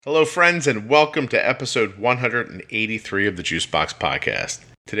Hello, friends, and welcome to episode 183 of the Juicebox Podcast.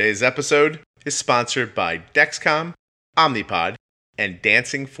 Today's episode is sponsored by Dexcom, Omnipod, and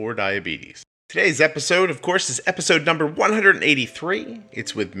Dancing for Diabetes. Today's episode, of course, is episode number 183.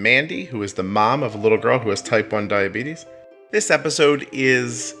 It's with Mandy, who is the mom of a little girl who has type 1 diabetes. This episode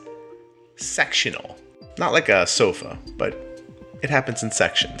is sectional. Not like a sofa, but it happens in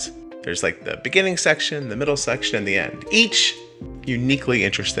sections. There's like the beginning section, the middle section, and the end. Each uniquely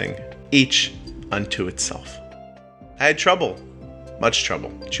interesting, each unto itself. I had much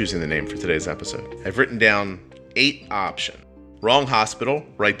trouble, choosing the name for today's episode. I've written down 8 options. Wrong hospital,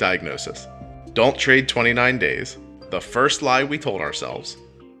 right diagnosis. Don't trade 29 days. The first lie we told ourselves.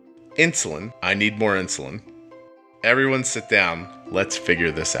 Insulin, I need more insulin. Everyone sit down, let's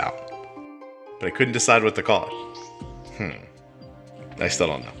figure this out. But I couldn't decide what to call it. I still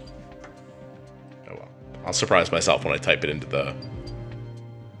don't know. Oh well. I'll surprise myself when I type it into the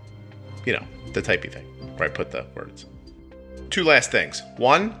typey thing, where I put the words. 2 last things.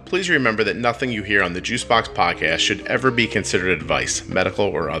 1, please remember that nothing you hear on the Juicebox Podcast should ever be considered advice, medical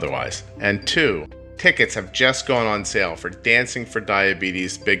or otherwise. And 2, tickets have just gone on sale for Dancing for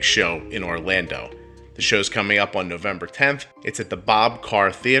Diabetes' big show in Orlando. The show's coming up on November 10th. It's at the Bob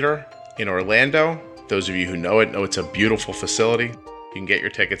Carr Theater in Orlando. Those of you who know it know it's a beautiful facility. You can get your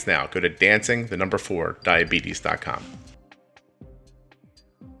tickets now. Go to dancing4diabetes.com.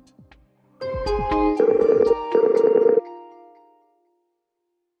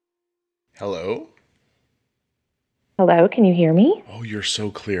 Hello? Hello, can you hear me? Oh, you're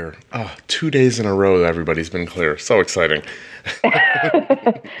so clear. 2 days in a row, everybody's been clear. So exciting.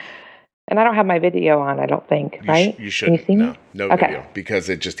 And I don't have my video on, I don't think, right? You shouldn't. Can you see me? No Okay. video, because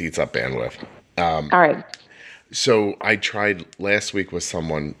it just eats up bandwidth. All right. So I tried last week with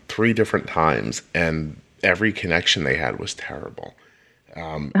someone 3 different times, and every connection they had was terrible.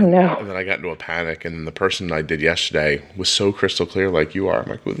 Oh, no. And then I got into a panic, and then the person I did yesterday was so crystal clear like you are. I'm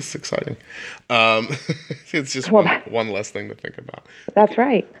like, oh, this is exciting. It's just one less thing to think about. That's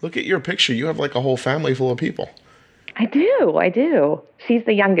right. Look at your picture. You have like a whole family full of people. I do. She's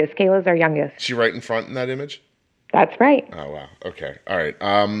the youngest. Kayla's our youngest. Is she right in front in that image? That's right. Oh, wow. Okay. All right.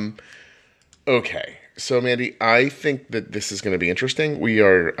 Okay. So, Mandy, I think that this is going to be interesting. We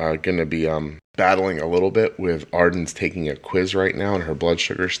are going to be battling a little bit with Arden's taking a quiz right now, and her blood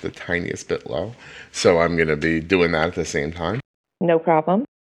sugar's the tiniest bit low. So I'm going to be doing that at the same time. No problem.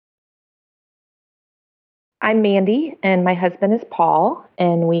 I'm Mandy, and my husband is Paul,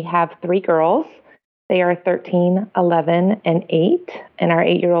 and we have 3 girls. They are 13, 11, and 8, and our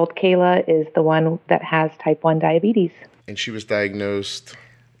 8-year-old Kayla is the one that has type 1 diabetes. And she was diagnosed?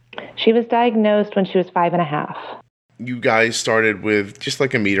 She was diagnosed when she was 5.5. You guys started with just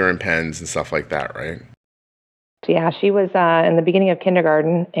like a meter and pens and stuff like that, right? Yeah, she was in the beginning of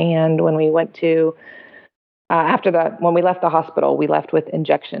kindergarten, and when we went to, when we left the hospital, we left with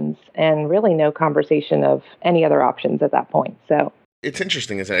injections and really no conversation of any other options at that point, so. It's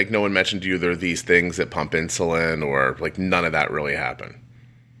interesting, is that like no one mentioned to you there are these things that pump insulin, or like none of that really happened?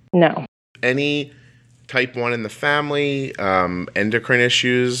 No. Any type 1 in the family, endocrine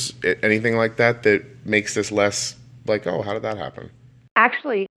issues, anything like that makes this less like, oh, how did that happen?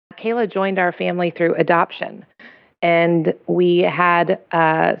 Actually, Kayla joined our family through adoption, and we had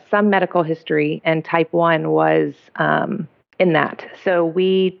some medical history, and type 1 was in that. So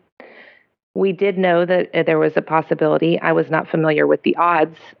we did know that there was a possibility. I was not familiar with the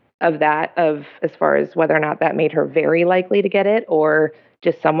odds of that, as far as whether or not that made her very likely to get it or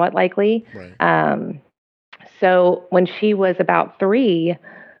just somewhat likely. Right. So when she was about 3,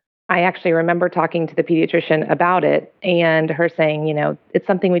 I actually remember talking to the pediatrician about it and her saying, it's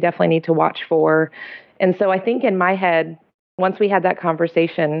something we definitely need to watch for. And so I think in my head, once we had that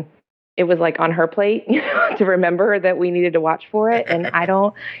conversation, it was like on her plate, to remember that we needed to watch for it. And I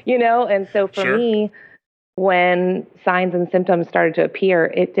don't, and so for me, when signs and symptoms started to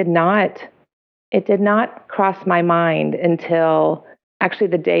appear, it did not cross my mind until actually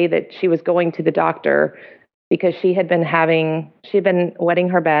the day that she was going to the doctor, because she had been wetting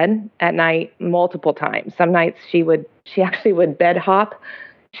her bed at night multiple times. Some nights she actually would bed hop.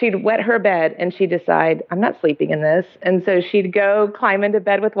 She'd wet her bed and she'd decide, I'm not sleeping in this. And so she'd go climb into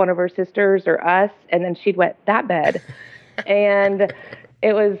bed with one of her sisters or us, and then she'd wet that bed. And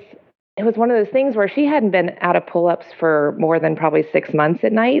it was one of those things where she hadn't been out of pull-ups for more than probably 6 months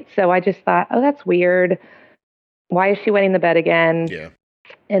at night. So I just thought, oh, that's weird. Why is she wetting the bed again? Yeah.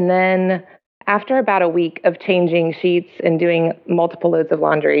 And then after about a week of changing sheets and doing multiple loads of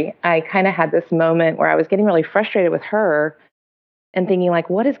laundry, I kind of had this moment where I was getting really frustrated with her and thinking like,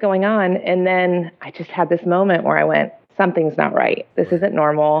 what is going on? And then I just had this moment where I went, something's not right. This isn't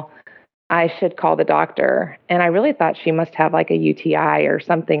normal. I should call the doctor. And I really thought she must have like a UTI or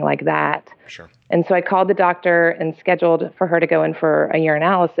something like that. Sure. And so I called the doctor and scheduled for her to go in for a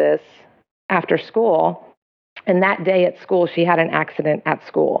urinalysis after school. And that day at school, she had an accident at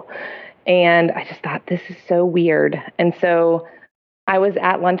school. And I just thought, this is so weird. And so I was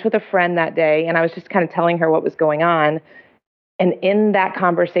at lunch with a friend that day, and I was just kind of telling her what was going on. And in that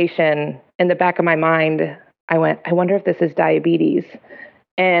conversation, in the back of my mind, I went, I wonder if this is diabetes.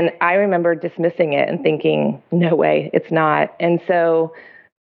 And I remember dismissing it and thinking, no way, it's not. And so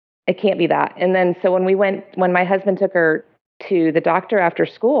it can't be that. And then so when my husband took her to the doctor after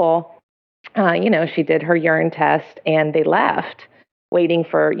school, she did her urine test and they left waiting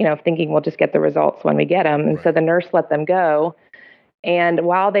for, thinking we'll just get the results when we get them. And so the nurse let them go. And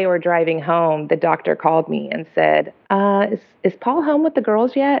while they were driving home, the doctor called me and said, is Paul home with the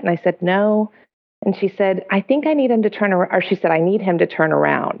girls yet? And I said, no. And she said, I think I need him to turn around. Or she said, I need him to turn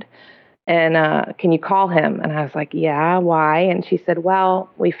around. And can you call him? And I was like, yeah, why? And she said,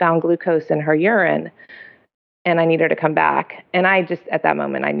 well, we found glucose in her urine and I need her to come back. And I just, at that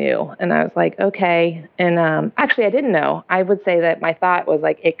moment, I knew. And I was like, okay. And actually, I didn't know. I would say that my thought was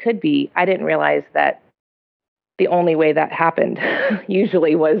like, it could be. I didn't realize that the only way that happened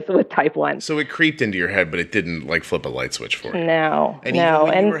usually was with type 1. So it creeped into your head, but it didn't like flip a light switch for you. No, and even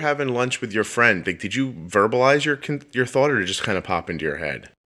when you were having lunch with your friend, like, did you verbalize your thought, or did it just kind of pop into your head?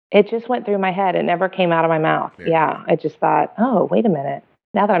 It just went through my head. It never came out of my mouth. Yeah. I just thought, oh, wait a minute.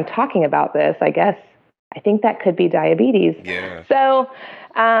 Now that I'm talking about this, I think that could be diabetes. Yeah. So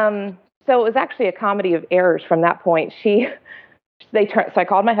it was actually a comedy of errors from that point. So I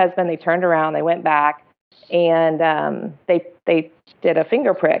called my husband, they turned around, they went back, and they did a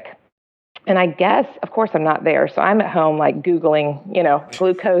finger prick. And I guess, of course, I'm not there. So I'm at home, like Googling,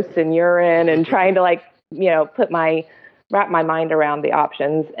 glucose in urine and trying to wrap my mind around the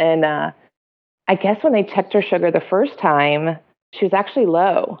options. And I guess when they checked her sugar the first time, she was actually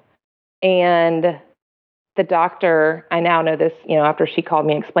low. And the doctor, I now know this, after she called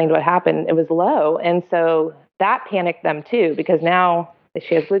me and explained what happened, it was low. And so that panicked them too, because now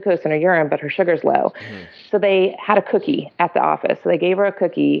she has glucose in her urine, but her sugar's low. Mm-hmm. So they had a cookie at the office. So they gave her a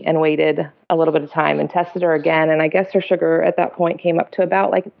cookie and waited a little bit of time and tested her again. And I guess her sugar at that point came up to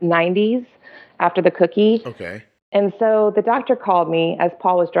about like 90s after the cookie. Okay. And so the doctor called me as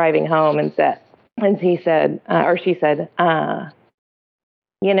Paul was driving home she said,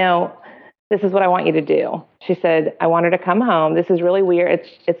 this is what I want you to do. She said, I want her to come home. This is really weird.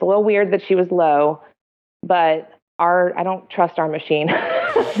 It's a little weird that she was low, but I don't trust our machine,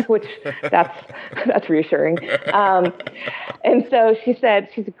 which that's reassuring. And so she said,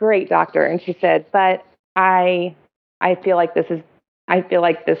 she's a great doctor. And she said, but I feel like this is,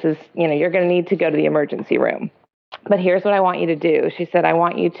 you're going to need to go to the emergency room. But here's what I want you to do. She said, I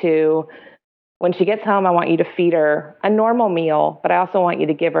want you to, when she gets home, I want you to feed her a normal meal, but I also want you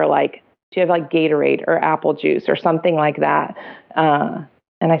to give her do you have like Gatorade or apple juice or something like that?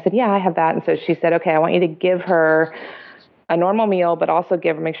 And I said, yeah, I have that. And so she said, okay, I want you to give her a normal meal, but also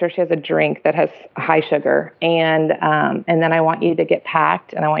make sure she has a drink that has high sugar. And then I want you to get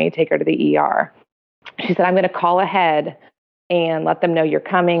packed and I want you to take her to the ER. She said, I'm going to call ahead and let them know you're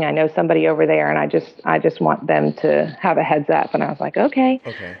coming. I know somebody over there, and I just want them to have a heads up. And I was like, okay.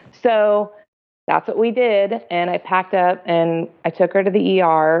 So that's what we did. And I packed up and I took her to the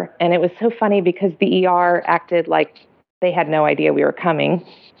ER. And it was so funny because the ER acted like they had no idea we were coming.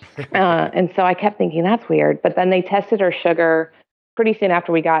 And so I kept thinking, that's weird. But then they tested her sugar pretty soon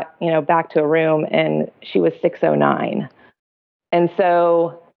after we got, back to a room, and she was 609. And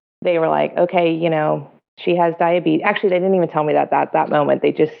so they were like, okay, she has diabetes. Actually, they didn't even tell me that moment.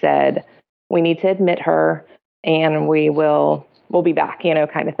 They just said, we need to admit her and we'll be back,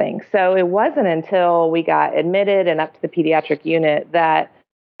 kind of thing. So it wasn't until we got admitted and up to the pediatric unit that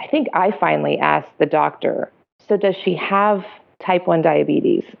I think I finally asked the doctor, so does she have type 1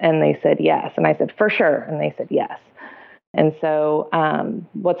 diabetes? And they said yes. And I said, for sure. And they said yes. And so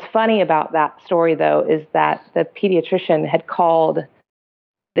what's funny about that story, though, is that the pediatrician had called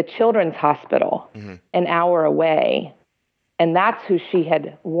the children's hospital an hour away. And that's who she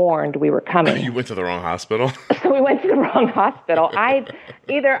had warned we were coming. You went to the wrong hospital? So we went to the wrong hospital.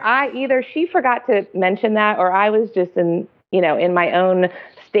 Either she forgot to mention that, or I was just in my own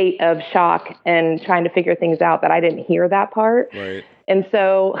state of shock and trying to figure things out that I didn't hear that part. Right. And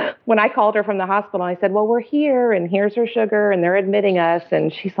so when I called her from the hospital, I said, well, we're here and here's her sugar and they're admitting us.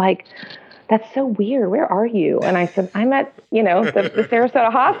 And she's like, that's so weird. Where are you? And I said, I'm at, the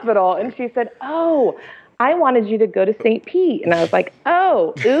Sarasota hospital. And she said, oh, I wanted you to go to St. Pete. And I was like,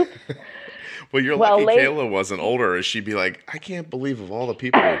 oh, oops. Well, you're lucky Kayla wasn't older, as she'd be like, I can't believe of all the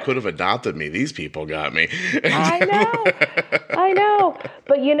people who could have adopted me, these people got me. I know.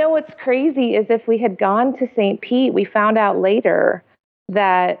 But you know what's crazy is if we had gone to St. Pete, we found out later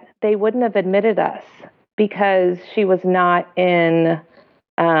that they wouldn't have admitted us because she was not in,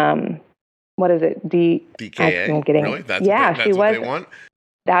 what is it? DKA? I'm getting, really? That's she what was. they want?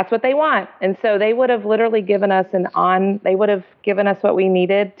 That's what they want. And so they would have literally given us they would have given us what we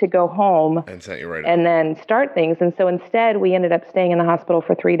needed to go home and sent you right and then start things. And so instead we ended up staying in the hospital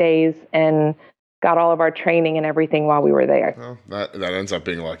for 3 days and got all of our training and everything while we were there. Well, that ends up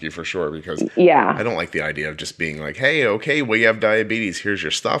being lucky for sure, because I don't like the idea of just being like, hey, okay, well, you have diabetes, here's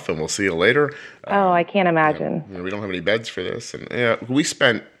your stuff, and we'll see you later. I can't imagine. We don't have any beds for this. And we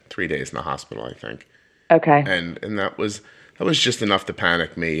spent 3 days in the hospital, I think. Okay. And that was just enough to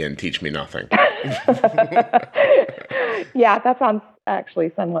panic me and teach me nothing. Yeah, that sounds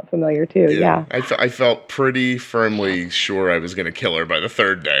actually somewhat familiar too. Yeah. I felt pretty firmly sure I was going to kill her by the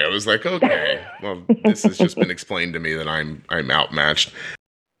 3rd day. I was like, okay, well, this has just been explained to me that I'm outmatched.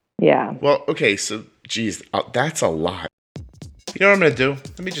 Yeah. Well, okay, so, geez, that's a lot. You know what I'm going to do?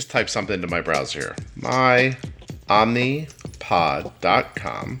 Let me just type something into my browser here.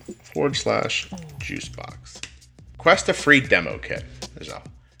 myomnipod.com/juicebox. Request a free demo kit. There's a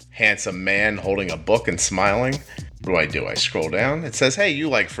handsome man holding a book and smiling. What do? I scroll down. It says, hey, you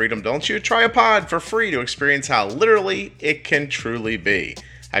like freedom, don't you? Try a pod for free to experience how literally it can truly be.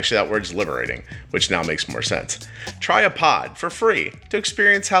 Actually, that word's liberating, which now makes more sense. Try a pod for free to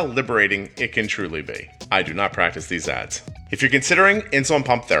experience how liberating it can truly be. I do not practice these ads. If you're considering insulin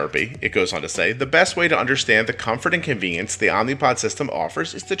pump therapy, it goes on to say, the best way to understand the comfort and convenience the Omnipod system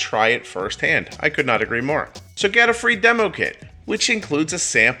offers is to try it firsthand. I could not agree more. So get a free demo kit, which includes a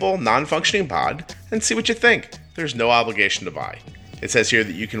sample non-functioning pod, and see what you think. There's no obligation to buy. It says here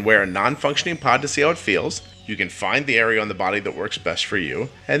that you can wear a non-functioning pod to see how it feels, you can find the area on the body that works best for you,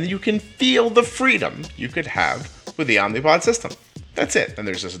 and you can feel the freedom you could have with the Omnipod system. That's it. And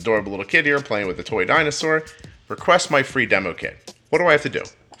there's this adorable little kid here playing with a toy dinosaur. Request my free demo kit. What do I have to do?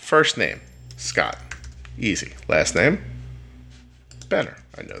 First name, Scott. Easy. Last name? Benner.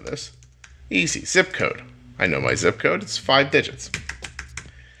 I know this. Easy. Zip code. I know my zip code. It's 5 digits.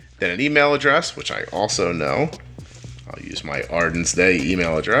 Then an email address, which I also know. I'll use my Arden's Day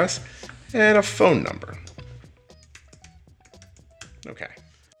email address. And a phone number. Okay.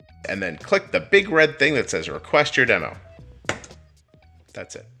 And then click the big red thing that says request your demo.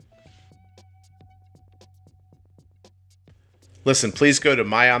 That's it. Listen, please go to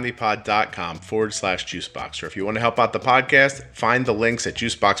myomnipod.com/juicebox. Or if you want to help out the podcast, find the links at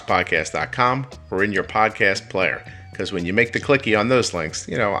juiceboxpodcast.com or in your podcast player. Because when you make the clicky on those links,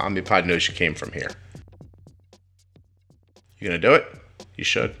 Omnipod knows you came from here. You gonna do it? You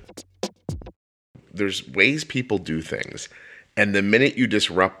should. There's ways people do things, and the minute you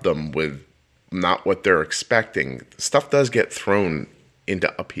disrupt them with not what they're expecting, stuff does get thrown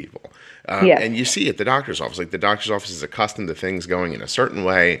into upheaval. Yes. And you see at the doctor's office, like the doctor's office is accustomed to things going in a certain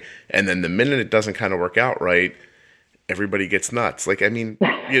way, and then the minute it doesn't kind of work out right, everybody gets nuts. Like, I mean,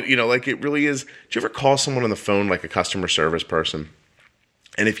 like it really is. Do you ever call someone on the phone, like a customer service person?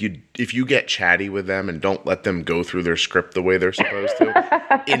 And if you get chatty with them and don't let them go through their script the way they're supposed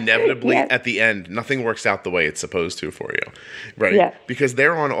to, inevitably at the end, nothing works out the way it's supposed to for you, right? Yes. Because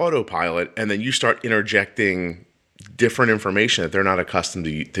they're on autopilot, and then you start interjecting different information that they're not accustomed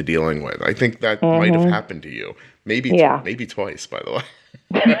to dealing with. I think that might have happened to you, maybe twice, by the way.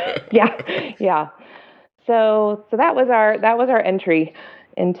 Yeah. So that was our entry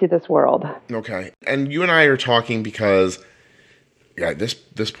into this world. Okay, and you and I are talking because. Yeah, this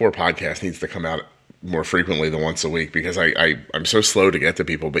poor podcast needs to come out more frequently than once a week because I'm so slow to get to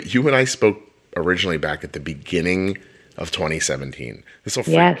people. But you and I spoke originally back at the beginning of 2017. This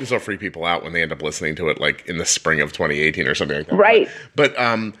will freak people out when they end up listening to it like in the spring of 2018 or something like that. Right. But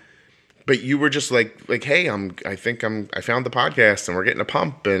you were just like, hey, I found the podcast and we're getting a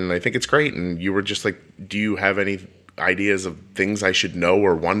pump and I think it's great. And you were just like, do you have any ideas of things I should know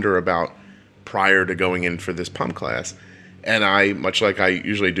or wonder about prior to going in for this pump class? And I, much like I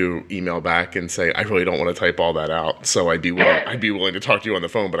usually do, email back and say, I really don't want to type all that out. So I'd be willing to talk to you on the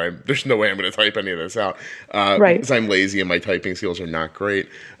phone, but there's no way I'm going to type any of this out. Right. Because I'm lazy and my typing skills are not great.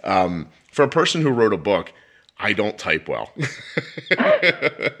 For a person who wrote a book, I don't type well. So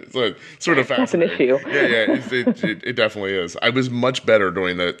it's sort of fascinating. That's an issue. Yeah, it definitely is. I was much better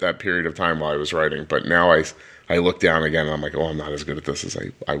during that period of time while I was writing, but now I look down again and I'm like, oh, I'm not as good at this as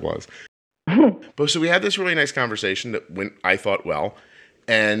I was. But so we had this really nice conversation that went, I thought, well,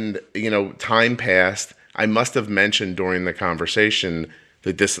 and time passed. I must have mentioned during the conversation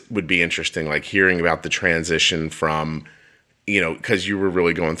that this would be interesting, like hearing about the transition from, because you were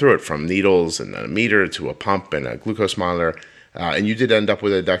really going through it from needles and a meter to a pump and a glucose monitor. And you did end up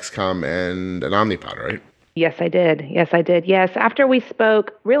with a Dexcom and an Omnipod, right? Yes, I did. Yes. After we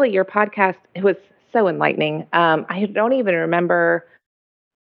spoke, really, your podcast, it was so enlightening. I don't even remember,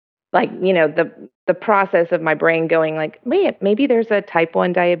 like, the process of my brain going like, maybe there's a type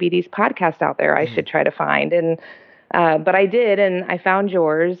 1 diabetes podcast out there I should try to find. And, but I did, and I found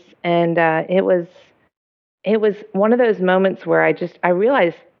yours, and it was one of those moments where I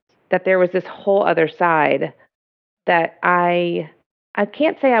realized that there was this whole other side that I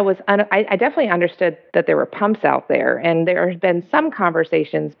can't say I definitely understood that there were pumps out there, and there have been some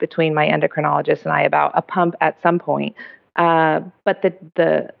conversations between my endocrinologist and I about a pump at some point. But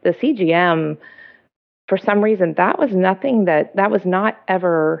the CGM, for some reason, that was nothing that was not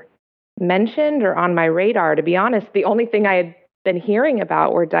ever mentioned or on my radar. To be honest, the only thing I had been hearing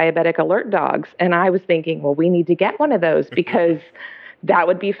about were diabetic alert dogs, and I was thinking, well, we need to get one of those because that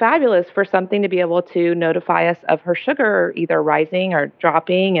would be fabulous for something to be able to notify us of her sugar either rising or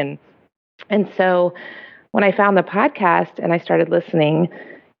dropping. And so when I found the podcast and I started listening,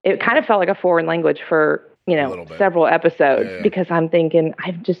 it kind of felt like a foreign language for, several episodes, because I'm thinking,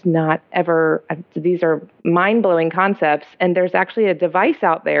 I've just not ever, these are mind-blowing concepts. And there's actually a device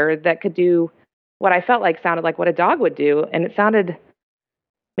out there that could do what I felt like sounded like what a dog would do. And it sounded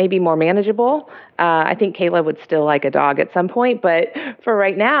maybe more manageable. I think Kayla would still like a dog at some point, but for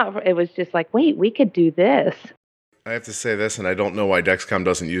right now, it was just like, wait, we could do this. I have to say this, and I don't know why Dexcom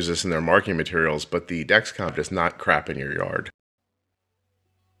doesn't use this in their marketing materials, but the Dexcom does not crap in your yard.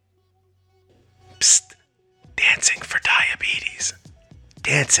 Psst. Dancing for Diabetes.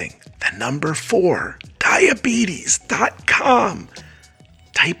 Dancing, the number 4, diabetes.com.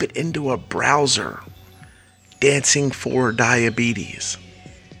 Type it into a browser. Dancing for Diabetes.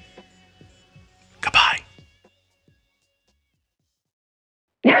 Goodbye.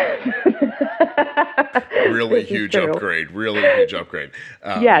 Really huge upgrade.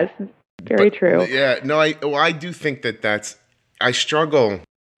 Yes, very true. Yeah, no, I do think that I struggle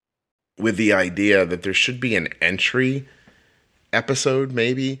with the idea that there should be an entry episode,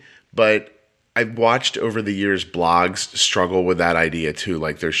 maybe, but I've watched over the years blogs struggle with that idea too.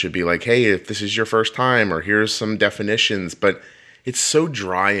 Like there should be like, hey, if this is your first time, or here's some definitions, but it's so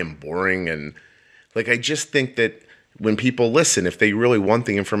dry and boring. And like, I just think that when people listen, if they really want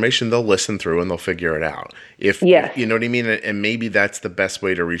the information, they'll listen through and they'll figure it out. Yes. You know what I mean? And maybe that's the best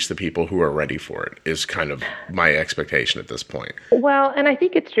way to reach the people who are ready for it, is kind of my expectation at this point. Well, and I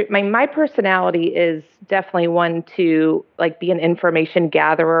think it's true. My personality is definitely one to like be an information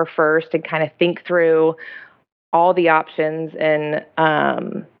gatherer first and kind of think through all the options and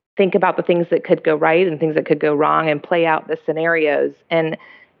think about the things that could go right and things that could go wrong and play out the scenarios. And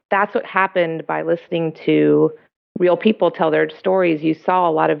that's what happened by listening to real people tell their stories. You saw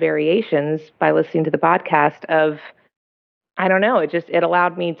a lot of variations by listening to the podcast of, I don't know, it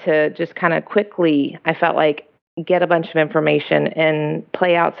allowed me to just kind of quickly, I felt like, get a bunch of information and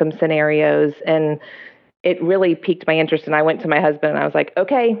play out some scenarios. And it really piqued my interest. And I went to my husband and I was like,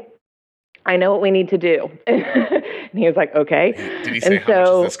 okay, I know what we need to do. And he was like, okay. Did he say, how much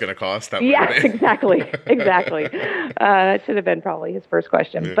is this going to cost? Yes, exactly. That should have been probably his first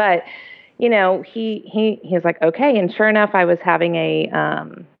question. Yeah. But he was like, okay. And sure enough, I was having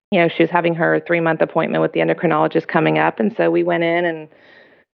she was having her 3-month appointment with the endocrinologist coming up. And so we went in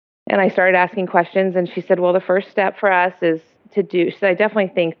and I started asking questions, and she said, well, the first step for us is to do, so I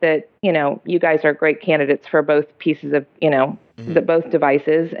definitely think that, you guys are great candidates for both pieces of, both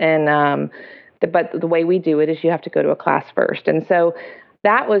devices. And, but the way we do it is you have to go to a class first. And so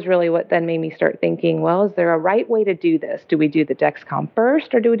that was really what then made me start thinking, well, is there a right way to do this? Do we do the Dexcom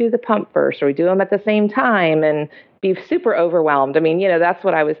first, or do we do the pump first, or we do them at the same time and be super overwhelmed? I mean, that's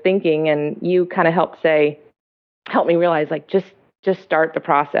what I was thinking. And you kind of helped me realize, like, just start the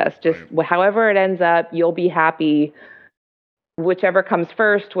process. Just however it ends up, you'll be happy. Whichever comes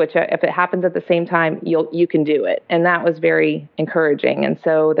first, if it happens at the same time, you can do it. And that was very encouraging. And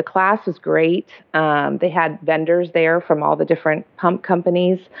so the class was great. They had vendors there from all the different pump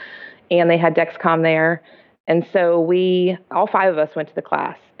companies, and they had Dexcom there. And so all 5 of us went to the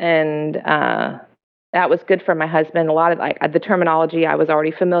class, and that was good for my husband. A lot of the terminology I was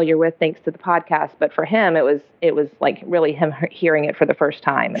already familiar with thanks to the podcast, but for him, it was like really him hearing it for the first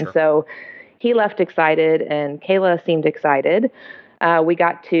time. Sure. And so he left excited, and Kayla seemed excited. We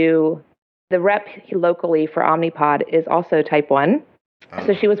got to the rep locally for Omnipod is also type 1.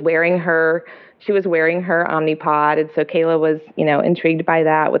 So she was wearing her Omnipod. And so Kayla was, intrigued by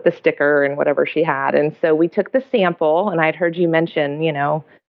that with the sticker and whatever she had. And so we took the sample, and I'd heard you mention,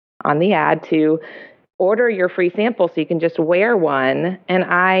 on the ad to order your free sample so you can just wear one. And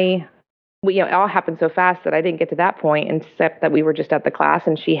it all happened so fast that I didn't get to that point, except that we were just at the class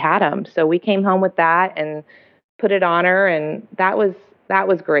and she had them. So we came home with that and put it on her. And that was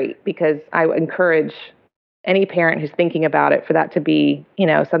great, because I encourage any parent who's thinking about it for that to be,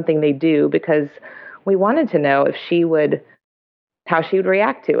 something they do, because we wanted to know how she would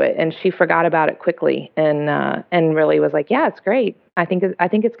react to it. And she forgot about it quickly and really was like, yeah, it's great. I think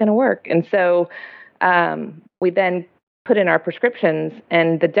it's going to work. And so we then put in our prescriptions,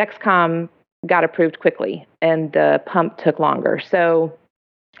 and the Dexcom got approved quickly and the pump took longer. So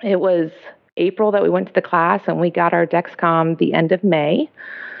it was April that we went to the class, and we got our Dexcom the end of May.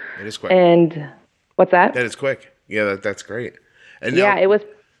 It is quick. And what's that? That is quick. Yeah, that's great. And yeah, it was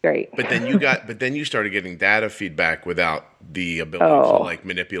great. But then you started getting data feedback without the ability to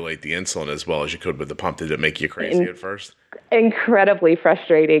manipulate the insulin as well as you could with the pump. Did it make you crazy at first? Incredibly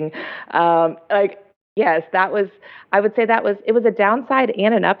frustrating. Yes, I would say it was a downside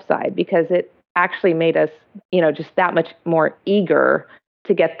and an upside, because it actually made us, just that much more eager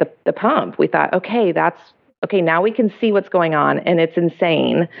to get the pump. We thought, okay, now we can see what's going on, and it's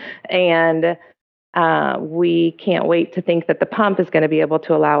insane. And we can't wait to think that the pump is going to be able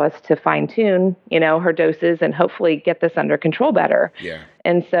to allow us to fine tune, her doses and hopefully get this under control better. Yeah.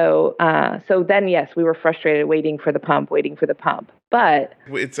 And so then, yes, we were frustrated waiting for the pump. But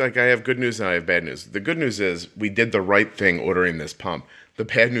it's like, I have good news and I have bad news. The good news is we did the right thing ordering this pump. The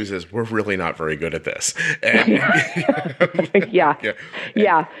bad news is we're really not very good at this. And,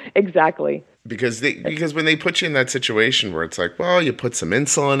 yeah, exactly. Because when they put you in that situation where it's like, well, you put some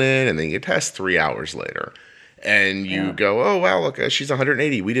insulin in and then you test 3 hours later and you go, oh, wow, look, she's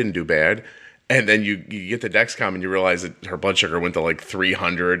 180. We didn't do bad. And then you get the Dexcom and you realize that her blood sugar went to like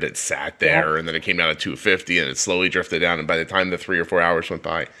 300. It sat there and then it came down to 250 and it slowly drifted down. And by the time the 3 or 4 hours went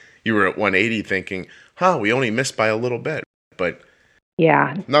by, you were at 180 thinking, we only missed by a little bit. But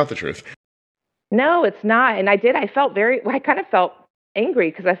not the truth. No, it's not. And I kind of felt angry,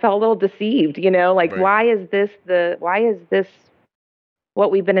 because I felt a little deceived, right. why is this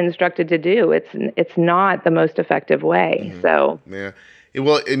what we've been instructed to do? It's not the most effective way. Mm-hmm. So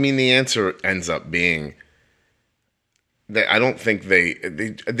well, I mean, the answer ends up being that I don't think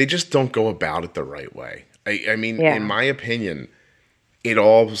they just don't go about it the right way. I mean, in my opinion, it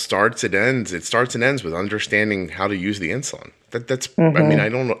all starts and ends. It starts and ends with understanding how to use the insulin. That's mm-hmm. I mean, I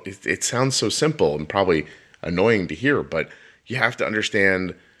don't know. It sounds so simple and probably annoying to hear, but you have to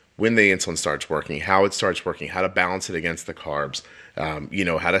understand when the insulin starts working, how it starts working, how to balance it against the carbs,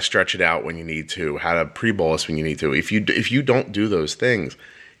 how to stretch it out when you need to, how to pre-bolus when you need to. If you don't do those things,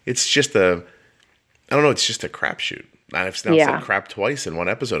 it's just it's just a crapshoot. I've now said crap twice in one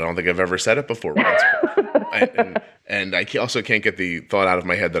episode. I don't think I've ever said it before. And I also can't get the thought out of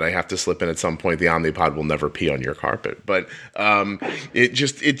my head that I have to slip in at some point, the Omnipod will never pee on your carpet. But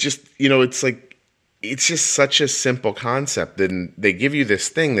it's like, it's just such a simple concept. And they give you this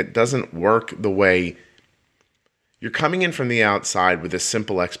thing that doesn't work the way you're coming in from the outside with a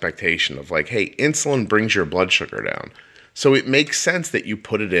simple expectation of like, hey, insulin brings your blood sugar down. So it makes sense that you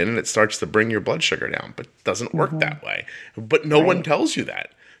put it in and it starts to bring your blood sugar down, but it doesn't work that way. But no one tells you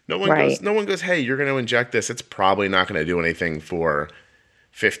that. No one goes, hey, you're going to inject this. It's probably not going to do anything for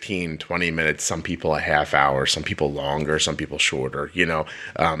 15, 20 minutes. Some people a half hour, some people longer, some people shorter,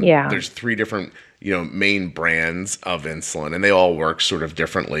 There's 3 different, main brands of insulin, and they all work sort of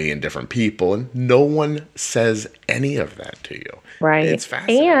differently in different people. And no one says any of that to you. Right. It's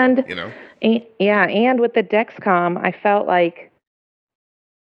fascinating, And with the Dexcom, I felt like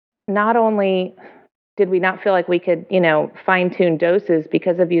not only did we not feel like we could, fine-tune doses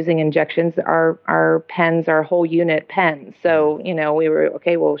because of using injections, our pens are whole unit pens. So, we were,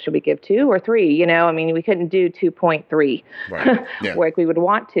 okay, well, should we give 2 or 3? We couldn't do 2.3 like we would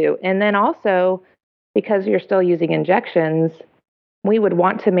want to. And then also, because you're still using injections, we would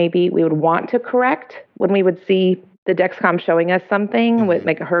want to correct when we would see the Dexcom showing us something with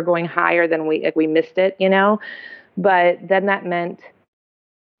like her going higher than we missed it, but then that meant,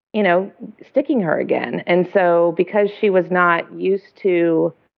 sticking her again. And so because she was not used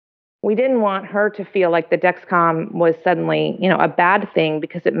to, we didn't want her to feel like the Dexcom was suddenly, a bad thing,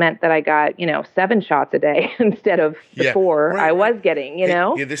 because it meant that I got, 7 shots a day instead of the 4 I was getting,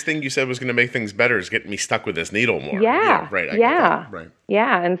 Yeah, this thing you said was going to make things better is getting me stuck with this needle more. Yeah. Right. I get that. Right.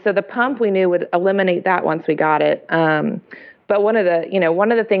 Yeah. And so the pump we knew would eliminate that once we got it. But one of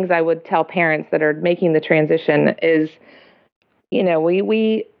the things I would tell parents that are making the transition is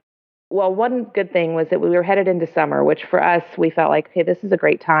well, one good thing was that we were headed into summer, which for us, we felt like, okay, this is a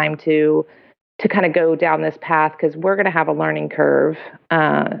great time to kind of go down this path because we're going to have a learning curve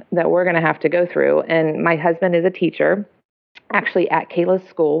that we're going to have to go through. And my husband is a teacher, actually at Kayla's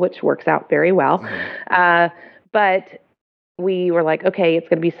school, which works out very well. Mm-hmm. But we were like, okay, it's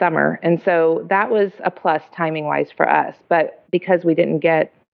going to be summer. And so that was a plus timing wise for us. But because we didn't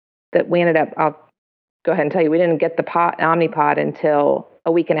get that, we ended up, I'll go ahead and tell you, we didn't get the Omnipod until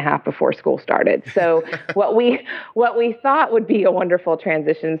a week and a half before school started. So what we thought would be a wonderful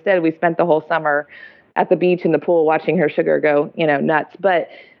transition, instead we spent the whole summer at the beach in the pool watching her sugar go, nuts. But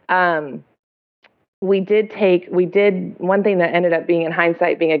we did one thing that ended up being, in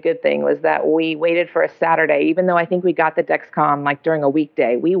hindsight, being a good thing was that we waited for a Saturday. Even though I think we got the Dexcom like during a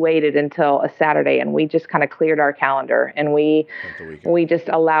weekday, we waited until a Saturday and we just kind of cleared our calendar and we just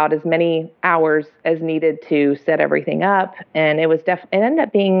allowed as many hours as needed to set everything up. And it ended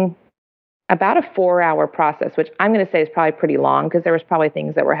up being about a 4-hour process, which I'm going to say is probably pretty long because there was probably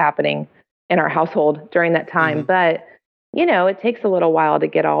things that were happening in our household during that time. Mm-hmm. But, it takes a little while to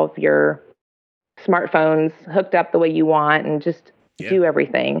get all of your smartphones hooked up the way you want and just do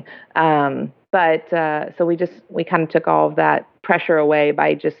everything. But so we kind of took all of that pressure away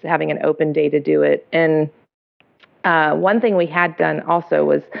by just having an open day to do it. And one thing we had done also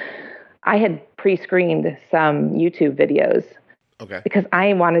was I had pre-screened some YouTube videos. Okay. Because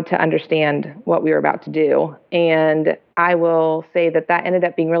I wanted to understand what we were about to do. And I will say that ended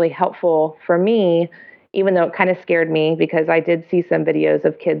up being really helpful for me, even though it kind of scared me because I did see some videos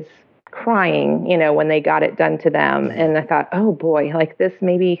of kids crying, when they got it done to them. Mm-hmm. And I thought, oh boy, like this,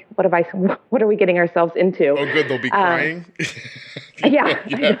 maybe, what are we getting ourselves into? Oh, good. They'll be crying.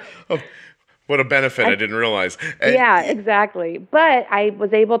 Yeah. Oh, what a benefit. I didn't realize. Yeah, exactly. But I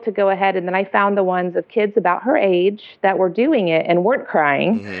was able to go ahead and then I found the ones of kids about her age that were doing it and weren't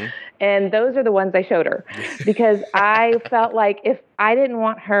crying. Mm-hmm. And those are the ones I showed her because I felt like if I didn't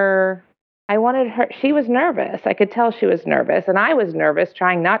want her, I wanted her, she was nervous. I could tell she was nervous and I was nervous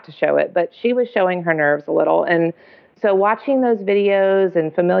trying not to show it, but she was showing her nerves a little. And so watching those videos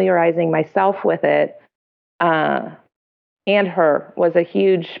and familiarizing myself with it, and her was a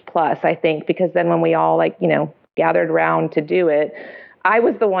huge plus, I think, because then when we all gathered around to do it, I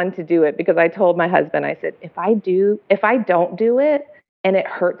was the one to do it because I told my husband, I said, if I don't do it and it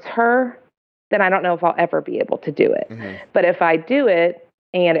hurts her, then I don't know if I'll ever be able to do it. Mm-hmm. But if I do it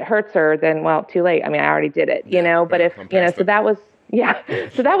and it hurts her, then, well, too late. I mean, I already did it, but if, so that was,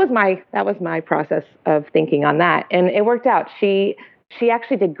 so that was my process of thinking on that. And it worked out. She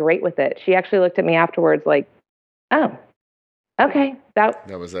actually did great with it. She actually looked at me afterwards like, oh, okay. That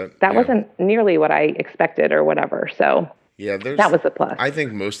was it. That wasn't nearly what I expected or whatever. So that was a plus. I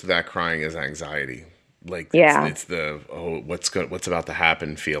think most of that crying is anxiety. It's the what's about to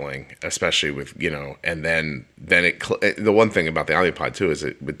happen feeling, especially with and then the one thing about the Omnipod too is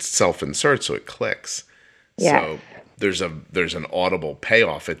it self inserts, so it clicks. Yes. So there's an audible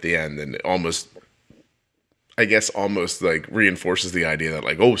payoff at the end, and it almost like reinforces the idea that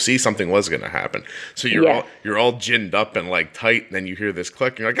like, oh, see, something was going to happen. So you're all ginned up and like tight, and then you hear this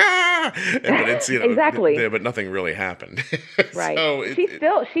click, and you're like, ah, but it's exactly, but nothing really happened. Right.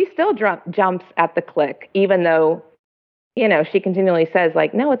 So she still jumps at the click, even though she continually says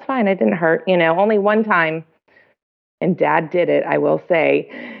like, no, it's fine, it didn't hurt. Only one time, and Dad did it. I will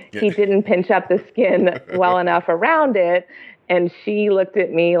say he didn't pinch up the skin well enough around it, and she looked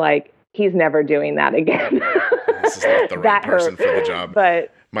at me like, he's never doing that again. This is not the right person for the job.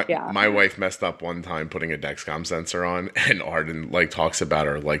 But my wife messed up one time putting a Dexcom sensor on, and Arden talks about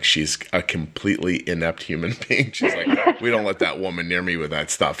her like she's a completely inept human being. She's like, we don't let that woman near me with that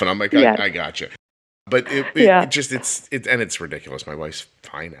stuff. And I'm like, I got you. But it's ridiculous. My wife's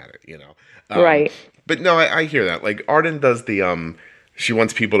fine at it, right. But no, I hear that. Like Arden does the she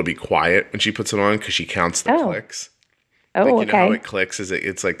wants people to be quiet when she puts it on because she counts the clicks. Oh, know how it clicks?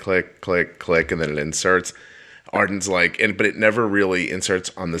 It's like click, click, click, and then it inserts. Arden's like, but it never really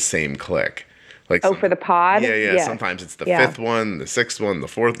inserts on the same click. For the pod? Yeah. Sometimes it's the fifth one, the sixth one, the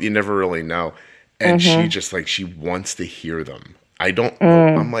fourth. You never really know. And she just she wants to hear them. I don't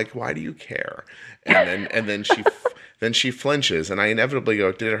know. I'm like, why do you care? And then she flinches, and I inevitably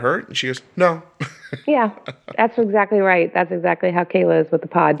go, did it hurt? And she goes, no. Yeah, that's exactly right. That's exactly how Kayla is with the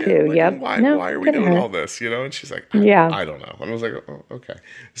pod too. Like, why are we doing all this? And she's like, I don't know. And I was like, oh, okay.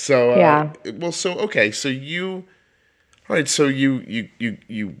 So so you, all right. So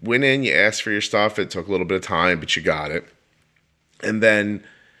you went in, you asked for your stuff. It took a little bit of time, but you got it. And then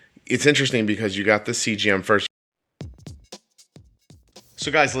it's interesting because you got the CGM first.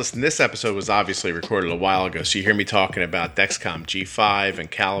 So guys, listen, this episode was obviously recorded a while ago, so you hear me talking about Dexcom G5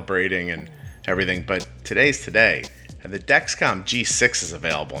 and calibrating and everything, but today's today, and the Dexcom G6 is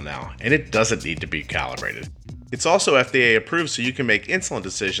available now, and it doesn't need to be calibrated. It's also FDA approved, so you can make insulin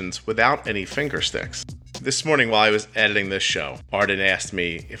decisions without any finger sticks. This morning while I was editing this show, Arden asked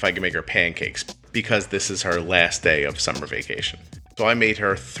me if I could make her pancakes, because this is her last day of summer vacation. So I made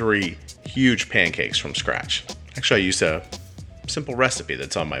her 3 huge pancakes from scratch. Actually, I used a simple recipe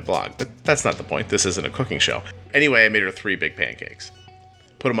that's on my blog, but that's not the point. This isn't a cooking show. Anyway, I made her 3 big pancakes.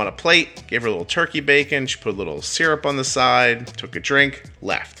 Put them on a plate, gave her a little turkey bacon, she put a little syrup on the side, took a drink,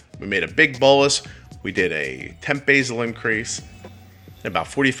 left. We made a big bolus, we did a temp basal increase. And about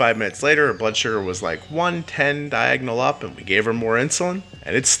 45 minutes later, her blood sugar was like 110 diagonal up, and we gave her more insulin,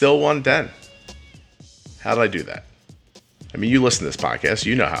 and it's still 110. How did I do that? I mean, you listen to this podcast,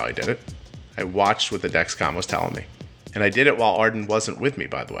 you know how I did it. I watched what the Dexcom was telling me. And I did it while Arden wasn't with me,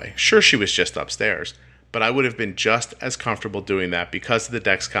 by the way. Sure, she was just upstairs, but I would have been just as comfortable doing that because of the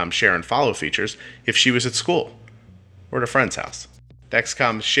Dexcom Share and Follow features if she was at school or at a friend's house.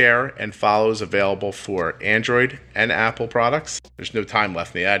 Dexcom Share and Follow is available for Android and Apple products. There's no time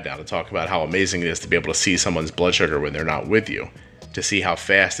left in the ad now to talk about how amazing it is to be able to see someone's blood sugar when they're not with you, to see how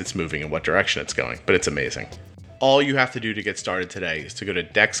fast it's moving and what direction it's going, but it's amazing. All you have to do to get started today is to go to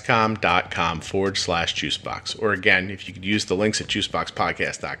dexcom.com/juicebox. Or again, if you could use the links at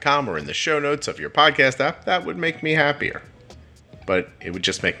juiceboxpodcast.com or in the show notes of your podcast app, that would make me happier. But it would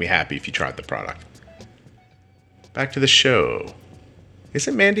just make me happy if you tried the product. Back to the show.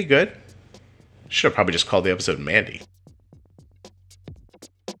 Isn't Mandy good? Should have probably just called the episode Mandy.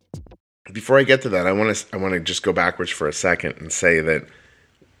 Before I get to that, I want to just go backwards for a second and say that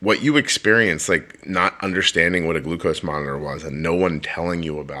what you experienced, like not understanding what a glucose monitor was and no one telling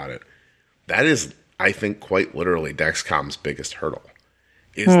you about it, that is, I think, quite literally Dexcom's biggest hurdle.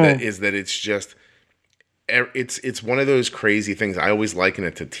 Is that it's just, it's one of those crazy things. I always liken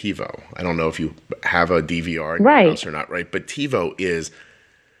it to TiVo. I don't know if you have a DVR in your house or not, right? But TiVo is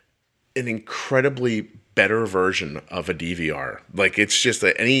an incredibly better version of a DVR. Like, it's just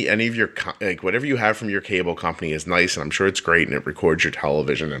that any of your, like, whatever you have from your cable company is nice, and I'm sure it's great, and it records your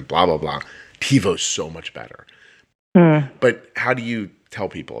television and blah, blah, blah. TiVo's so much better. But how do you tell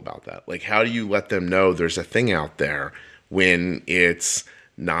people about that? Like, how do you let them know there's a thing out there when it's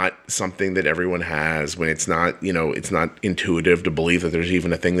not something that everyone has, when it's not, it's not intuitive to believe that there's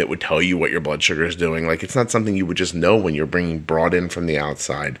even a thing that would tell you what your blood sugar is doing? Like, it's not something you would just know when you're brought in from the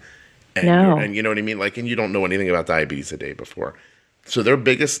outside. And you know what I mean? Like, and you don't know anything about diabetes the day before. So their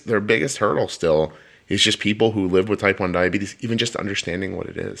biggest hurdle still is just people who live with type 1 diabetes, even just understanding what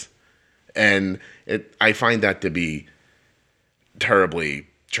it is. And I find that to be terribly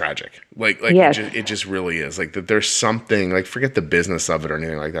tragic. Like yes. it just really is. Like, that there's something, like, forget the business of it or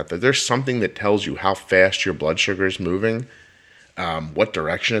anything like that, that there's something that tells you how fast your blood sugar is moving, what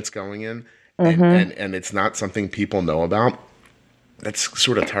direction it's going in, and it's not something people know about. That's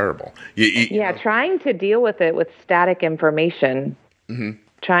sort of terrible. Trying to deal with it with static information,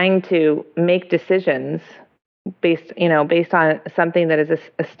 trying to make decisions based on something that is a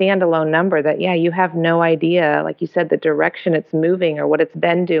standalone number that, you have no idea, like you said, the direction it's moving or what it's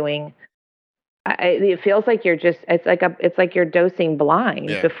been doing. It feels like it's like you're dosing blind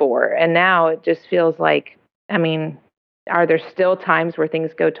before, and now it just feels like, are there still times where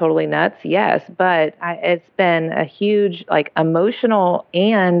things go totally nuts? Yes, but it's been a huge, like, emotional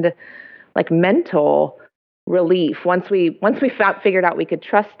and, like, mental relief once we figured out we could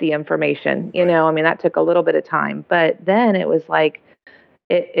trust the information. That took a little bit of time, but then it was like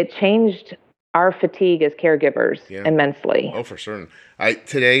it changed our fatigue as caregivers immensely. Oh, for certain.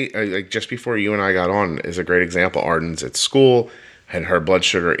 Today, just before you and I got on, is a great example. Arden's at school, and her blood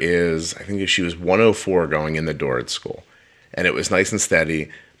sugar is, I think she was 104 going in the door at school. And it was nice and steady,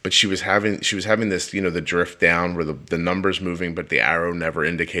 but she was having this, the drift down where the number's moving, but the arrow never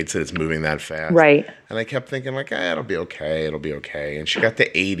indicates that it's moving that fast. Right. And I kept thinking, like, it'll be okay. And she got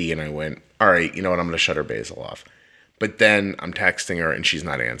to 80, and I went, all right, you know what? I'm going to shut her basal off. But then I'm texting her, and she's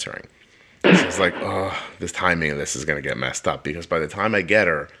not answering. So it's like, oh, this timing of this is going to get messed up, because by the time I get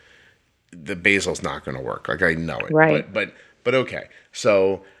her, the basal's not going to work. Like, I know it. Right. But okay.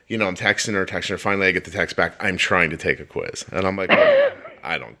 So, I'm texting her. Finally, I get the text back. I'm trying to take a quiz. And I'm like, oh,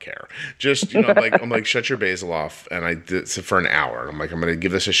 I don't care. Just, I'm like, shut your basal off. And I did it for an hour. I'm like, I'm going to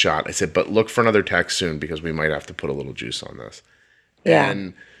give this a shot. I said, but look for another text soon, because we might have to put a little juice on this. Yeah.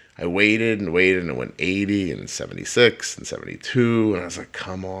 And I waited, and it went 80 and 76 and 72. And I was like,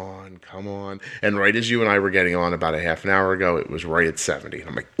 come on. And right as you and I were getting on about a half an hour ago, it was right at 70. And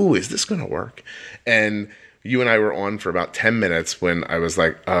I'm like, ooh, is this going to work? And you and I were on for about 10 minutes when I was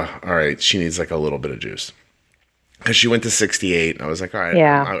like, all right, she needs like a little bit of juice. Because she went to 68, and I was like, all right,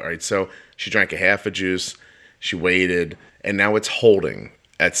 Yeah. all right. So she drank a half a juice, she waited, and now it's holding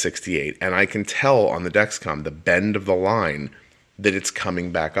at 68. And I can tell on the Dexcom, the bend of the line, that it's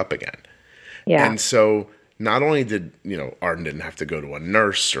coming back up again. Yeah. And so not only did, Arden didn't have to go to a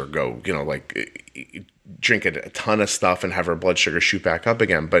nurse or go, drink a ton of stuff and have her blood sugar shoot back up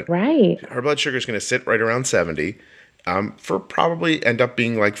again, but Right. her blood sugar is going to sit right around 70 for probably end up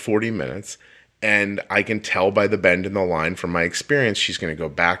being like 40 minutes. And I can tell by the bend in the line from my experience, she's going to go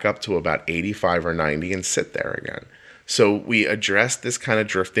back up to about 85 or 90 and sit there again. So we addressed this kind of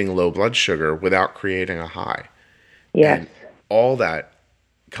drifting low blood sugar without creating a high. Yes. And all that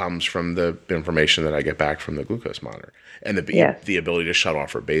comes from the information that I get back from the glucose monitor and the ability to shut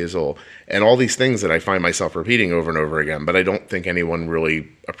off her basal and all these things that I find myself repeating over and over again, but I don't think anyone really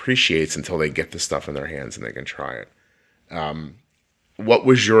appreciates until they get the stuff in their hands and they can try it. What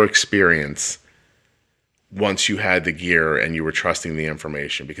was your experience once you had the gear and you were trusting the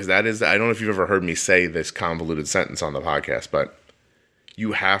information? Because that is, I don't know if you've ever heard me say this convoluted sentence on the podcast, but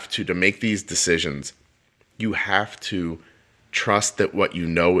you have to make these decisions, you have to trust that what you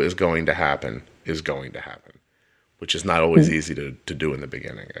know is going to happen, which is not always easy to do in the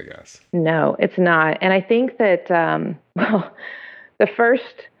beginning, I guess. No, it's not. And I think that,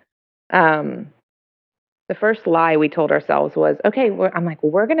 the first lie we told ourselves was, okay, I'm like,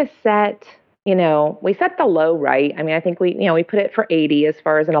 well, we're going to set, we set the low right. I mean, I think we put it for 80 as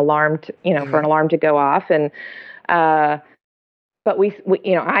far as an alarm, for an alarm to go off. And, but we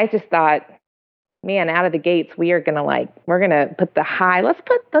I just thought, man, out of the gates, we're going to put the high. Let's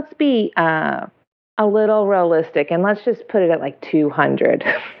be, a little realistic and let's just put it at like 200.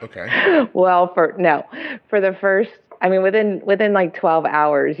 Okay. Well, for the first, I mean, within like 12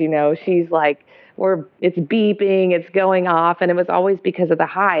 hours, she's like, it's beeping, it's going off. And it was always because of the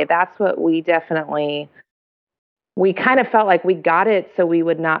high. That's what we kind of felt like we got it so we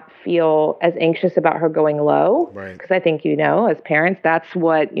would not feel as anxious about her going low. Right. Because I think, as parents, that's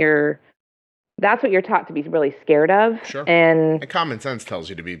what you're taught to be really scared of. Sure. And common sense tells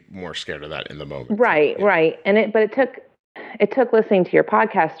you to be more scared of that in the moment. Right, yeah. Right. But it took listening to your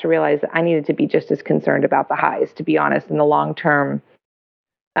podcast to realize that I needed to be just as concerned about the highs, to be honest, in the long-term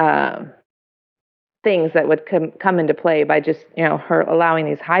things that would come into play by just, her allowing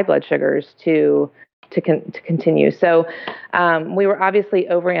these high blood sugars to continue. So we were obviously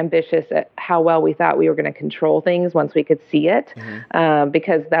overambitious at how well we thought we were going to control things once we could see it,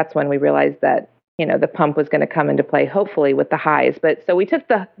 because that's when we realized that, the pump was going to come into play, hopefully with the highs. But so we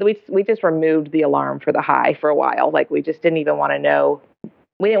just removed the alarm for the high for a while. Like we just didn't even want to know.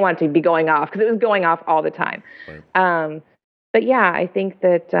 We didn't want it to be going off because it was going off all the time. Right. But yeah, I think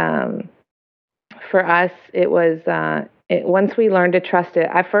that for us, it was, once we learned to trust it,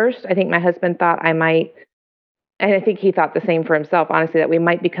 at first, I think my husband thought I might, and I think he thought the same for himself, honestly, that we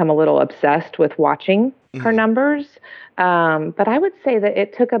might become a little obsessed with watching her numbers. But I would say that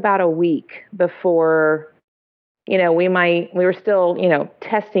it took about a week before, we were still,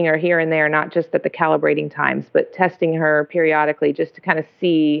 testing her here and there, not just at the calibrating times, but testing her periodically just to kind of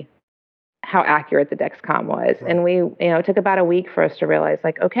see how accurate the Dexcom was. Right. And it took about a week for us to realize,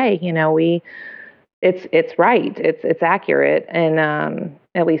 like, okay, it's right. It's accurate. And,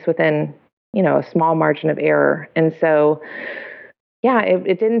 at least within, a small margin of error. And so, yeah,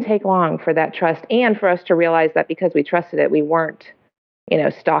 it didn't take long for that trust and for us to realize that because we trusted it, we weren't,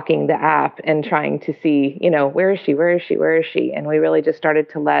 stalking the app and trying to see, where is she? And we really just started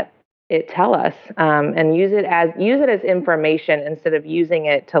to let it tell us, and use it as information instead of using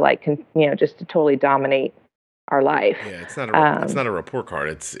it to just to totally dominate our life. Yeah, it's not a report card.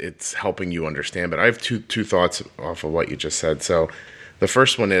 It's helping you understand. But I have two thoughts off of what you just said. So the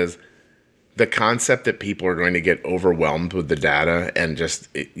first one is the concept that people are going to get overwhelmed with the data and just,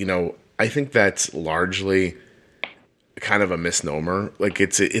 I think that's largely kind of a misnomer. Like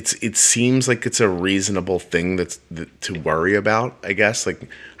it seems like it's a reasonable thing to worry about, I guess. Like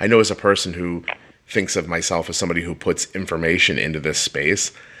I know as a person who thinks of myself as somebody who puts information into this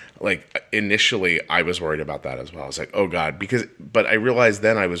space, like initially I was worried about that as well. I was like, oh God, but I realized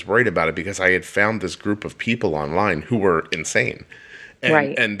then I was worried about it because I had found this group of people online who were insane.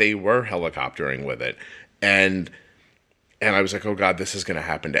 And they were helicoptering with it. And I was like, oh God, this is going to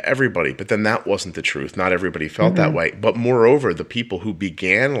happen to everybody. But then that wasn't the truth. Not everybody felt that way. But moreover, the people who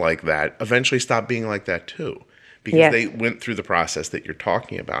began like that eventually stopped being like that too. Because they went through the process that you're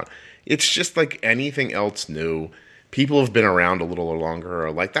talking about. It's just like anything else new. People have been around a little longer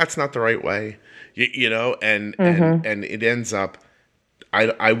are like, that's not the right way. And it ends up,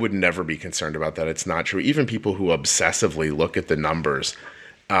 I would never be concerned about that. It's not true. Even people who obsessively look at the numbers,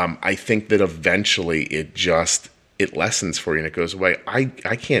 I think that eventually it lessens for you and it goes away. I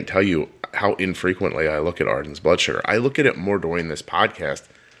can't tell you how infrequently I look at Arden's blood sugar. I look at it more during this podcast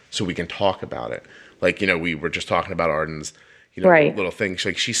so we can talk about it. Like, we were just talking about Arden's, right. little thing.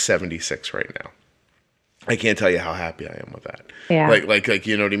 She's 76 right now. I can't tell you how happy I am with that. Yeah. Like,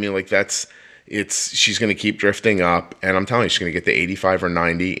 you know what I mean? Like she's going to keep drifting up, and I'm telling you, she's going to get to 85 or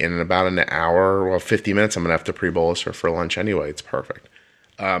 90 in about an hour or 50 minutes. I'm going to have to pre-bolus her for lunch anyway. It's perfect.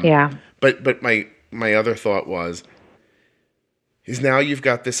 Yeah. But my other thought is now you've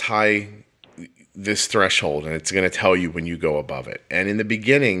got this threshold, and it's going to tell you when you go above it. And in the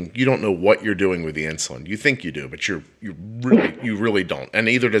beginning, you don't know what you're doing with the insulin. You think you do, but you really don't. And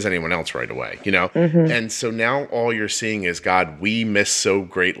neither does anyone else right away, Mm-hmm. And so now all you're seeing is, God, we miss so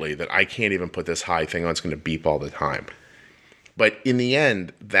greatly that I can't even put this high thing on. It's going to beep all the time. But in the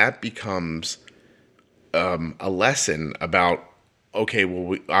end, that becomes a lesson about, okay,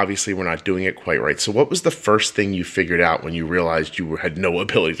 well, obviously we're not doing it quite right. So what was the first thing you figured out when you realized you had no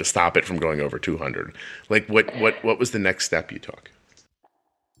ability to stop it from going over 200? Like, what was the next step you took?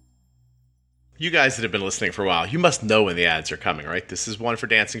 You guys that have been listening for a while, you must know when the ads are coming, right? This is one for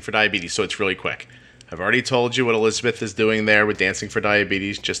Dancing for Diabetes, so it's really quick. I've already told you what Elizabeth is doing there with Dancing for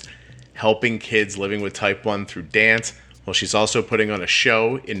Diabetes, just helping kids living with type 1 through dance. Well, she's also putting on a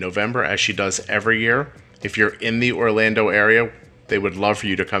show in November, as she does every year. If you're in the Orlando area, they would love for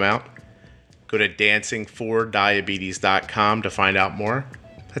you to come out. Go to dancingfordiabetes.com to find out more.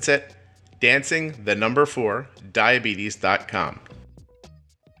 That's it. Dancing4diabetes.com.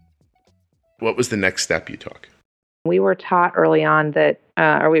 What was the next step you took? We were taught early on that,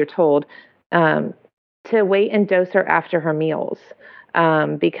 or we were told, to wait and dose her after her meals,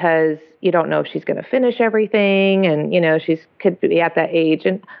 because you don't know if she's going to finish everything, and she's could be at that age.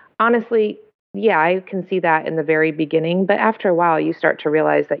 And honestly, yeah, I can see that in the very beginning, but after a while, you start to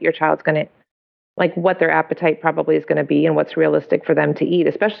realize that your child's going to, like, what their appetite probably is going to be and what's realistic for them to eat.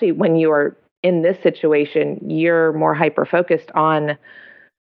 Especially when you are in this situation, you're more hyper focused on,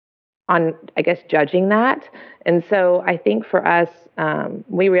 I guess, judging that. And so I think for us,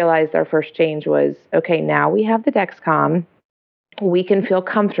 we realized our first change was, okay, now we have the Dexcom, we can feel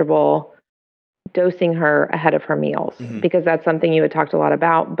comfortable dosing her ahead of her meals, because that's something you had talked a lot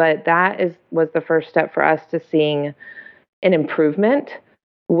about. But that was the first step for us to seeing an improvement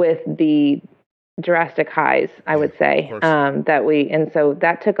with the drastic highs, I would say, and so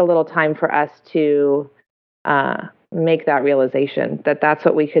that took a little time for us to make that realization that that's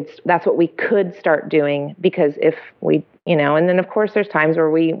what we could start doing, because if we, and then of course there's times where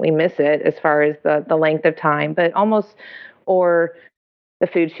we miss it as far as the length of time, but or the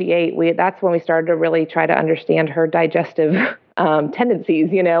food she ate, that's when we started to really try to understand her digestive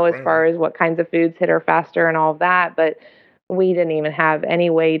tendencies, as far as what kinds of foods hit her faster and all of that. But we didn't even have any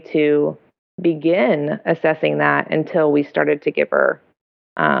way to begin assessing that until we started to give her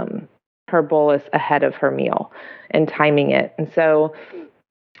her bolus ahead of her meal and timing it. And so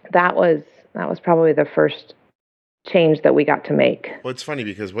that was probably the first change that we got to make. Well, it's funny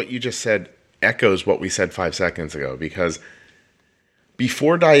because what you just said echoes what we said 5 seconds ago, because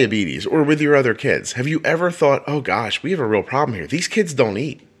before diabetes or with your other kids, have you ever thought, oh gosh, we have a real problem here. These kids don't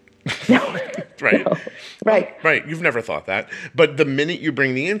eat. No. Right. No. Right. Right. You've never thought that. But the minute you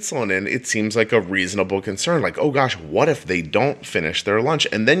bring the insulin in, it seems like a reasonable concern. Like, oh gosh, what if they don't finish their lunch?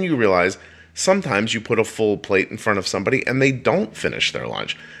 And then you realize sometimes you put a full plate in front of somebody and they don't finish their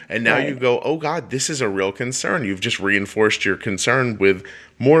lunch. And now you go, oh God, this is a real concern. You've just reinforced your concern with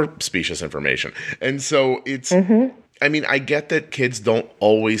more specious information. And so it's, I mean, I get that kids don't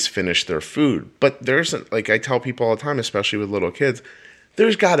always finish their food, but like I tell people all the time, especially with little kids,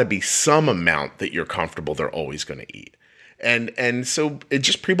 there's got to be some amount that you're comfortable they're always going to eat. And so it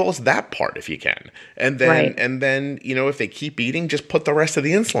just pre-bolus that part if you can. And then if they keep eating, just put the rest of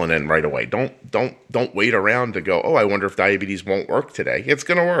the insulin in right away. Don't wait around to go, oh, I wonder if diabetes won't work today. It's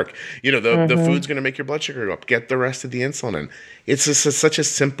going to work. The food's going to make your blood sugar go up. Get the rest of the insulin in. It's just such a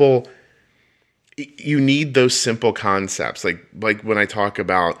simple, you need those simple concepts. Like when I talk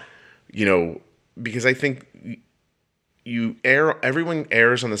about, because I think everyone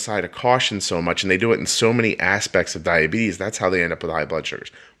errs on the side of caution so much, and they do it in so many aspects of diabetes. That's how they end up with high blood sugars.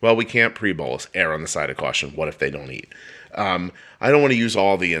 Well, we can't pre-bolus, err on the side of caution. What if they don't eat? I don't want to use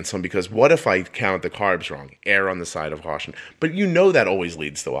all the insulin, because what if I count the carbs wrong? Err on the side of caution. But that always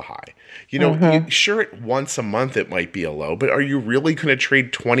leads to a high. Sure, once a month it might be a low, but are you really going to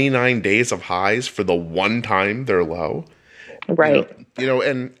trade 29 days of highs for the one time they're low? Right.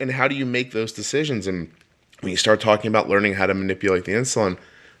 And how do you make those decisions? And when you start talking about learning how to manipulate the insulin,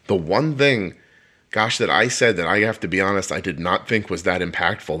 the one thing, gosh, that I said that I have to be honest, I did not think was that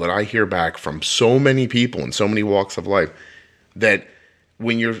impactful, that I hear back from so many people in so many walks of life, that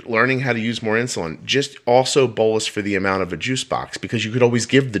when you're learning how to use more insulin, just also bolus for the amount of a juice box, because you could always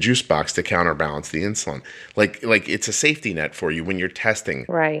give the juice box to counterbalance the insulin. Like it's a safety net for you when you're testing.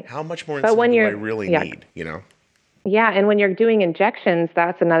 Right. How much more But insulin when do I you're, really yeah, need, you know? yeah, and when you're doing injections,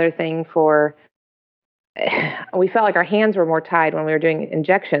 that's another thing for. We felt like our hands were more tied when we were doing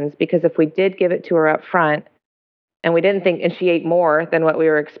injections, because if we did give it to her up front and we didn't think, and she ate more than what we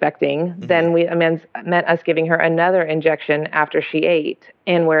were expecting, then it meant us giving her another injection after she ate.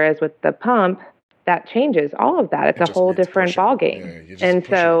 And whereas with the pump, that changes all of that. It's a whole different ball game. Yeah, you just and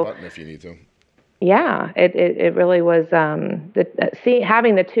push so, a button if you need to. yeah, it really was.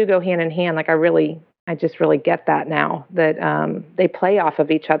 Having the two go hand in hand, like I just really get that now, that they play off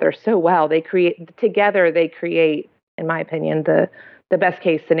of each other so well. They create, in my opinion, the best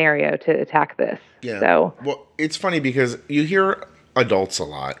case scenario to attack this. Yeah. So, well, it's funny because you hear adults a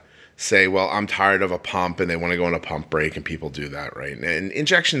lot say, well, I'm tired of a pump, and they want to go on a pump break, and people do that, right? And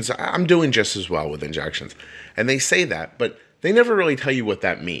injections, I'm doing just as well with injections. And they say that, but they never really tell you what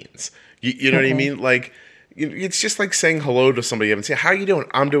that means. You know what I mean? Like, it's just like saying hello to somebody you haven't seen. How are you doing?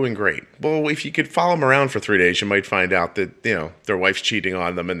 I'm doing great. Well, if you could follow them around for 3 days, you might find out that, you know, their wife's cheating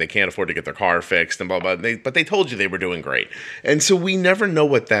on them and they can't afford to get their car fixed and blah, blah. But they told you they were doing great. And so we never know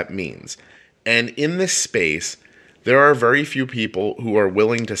what that means. And in this space, there are very few people who are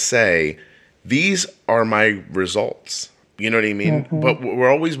willing to say, these are my results. You know what I mean? But we're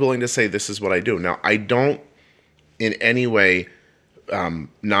always willing to say, this is what I do. Now, I don't in any way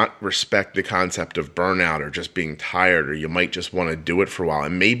not respect the concept of burnout or just being tired, or you might just want to do it for a while.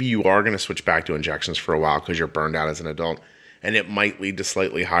 And maybe you are going to switch back to injections for a while because you're burned out as an adult, and it might lead to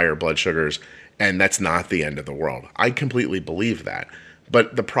slightly higher blood sugars, and that's not the end of the world. I completely believe that.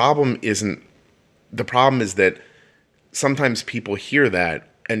 But the problem is that sometimes people hear that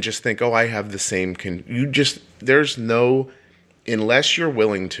and just think, oh, I have the same, there's no, unless you're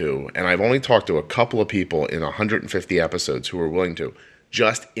willing to, and I've only talked to a couple of people in 150 episodes who are willing to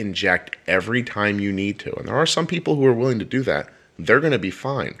just inject every time you need to. And there are some people who are willing to do that. They're going to be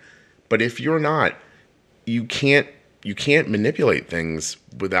fine. But if you're not, you can't manipulate things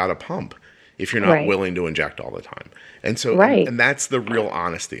without a pump if you're not willing to inject all the time. And so, and that's the real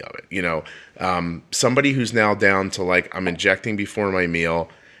honesty of it. You know, somebody who's now down to like, I'm injecting before my meal,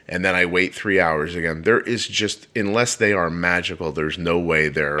 and then I wait 3 hours again. There is just, unless they are magical, there's no way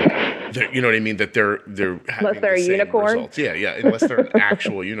they're you know what I mean? That they're unless they're a unicorn. Results. Yeah. Unless they're an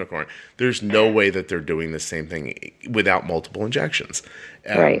actual unicorn, there's no way that they're doing the same thing without multiple injections.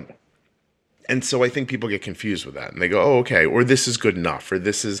 Right. And so I think people get confused with that, and they go, "Oh, okay," or "This is good enough," or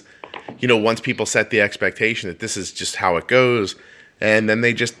 "This is," you know, once people set the expectation that this is just how it goes. And then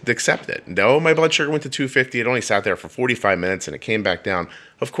they just accept it. No, my blood sugar went to 250. It only sat there for 45 minutes, and it came back down.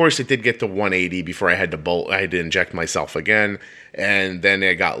 Of course, it did get to 180 before I had to inject myself again, and then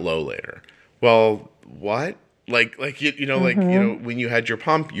it got low later. Well, what? Like you know, when you had your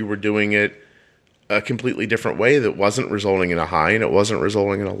pump, you were doing it a completely different way that wasn't resulting in a high, and it wasn't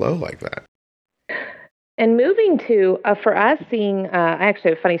resulting in a low like that. And moving to, for us, seeing, I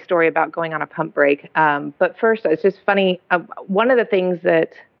actually have a funny story about going on a pump break. But first, it's just funny. One of the things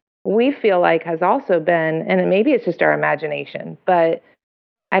that we feel like has also been, and maybe it's just our imagination, but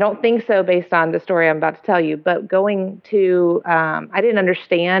I don't think so based on the story I'm about to tell you, but going to, I didn't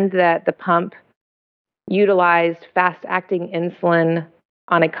understand that the pump utilized fast-acting insulin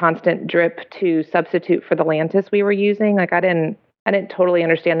on a constant drip to substitute for the Lantus we were using. Like I didn't totally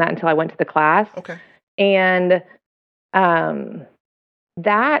understand that until I went to the class. Okay. And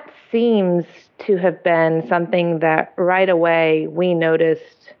that seems to have been something that right away we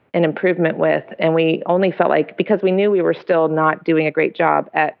noticed an improvement with. And we only felt like, because we knew we were still not doing a great job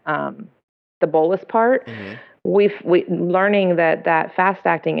at the bolus part, we learning that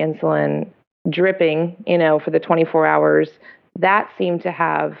fast-acting insulin dripping, you know, for the 24 hours, that seemed to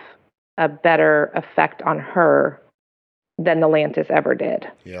have a better effect on her than the Lantus ever did.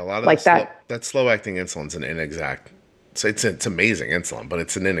 Yeah, a lot of like that slow-acting insulin's an inexact. So it's amazing insulin, but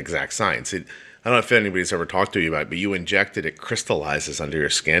it's an inexact science. I don't know if anybody's ever talked to you about it, but you inject it, it crystallizes under your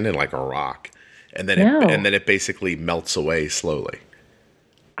skin in like a rock, and then it basically melts away slowly.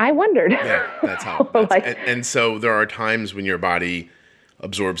 I wondered. Yeah, that's how. And so there are times when your body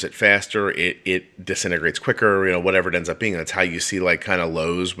absorbs it faster, it disintegrates quicker, you know, whatever it ends up being. That's how you see like kind of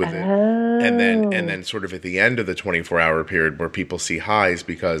lows with it. And then sort of at the end of the 24-hour period where people see highs,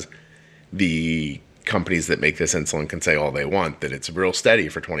 because the companies that make this insulin can say all they want that it's real steady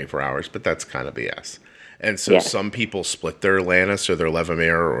for 24 hours, but that's kind of BS. And so some people split their Lantus or their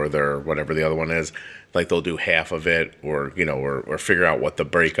Levemir or their whatever the other one is. Like they'll do half of it, or or figure out what the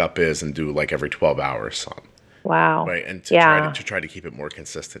breakup is and do like every 12 hours some. Wow. Right, and to try to keep it more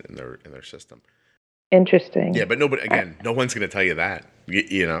consistent in their system. Interesting. Yeah, but no one's going to tell you that.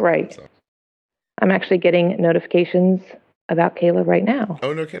 You know. Right. So. I'm actually getting notifications about Caleb right now.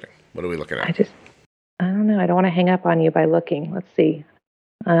 Oh, no kidding. What are we looking at? I don't know. I don't want to hang up on you by looking. Let's see.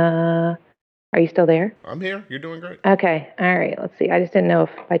 Are you still there? I'm here. You're doing great. Okay. All right. Let's see. I just didn't know if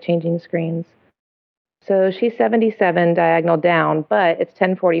by changing screens. So she's 77 diagonal down, but it's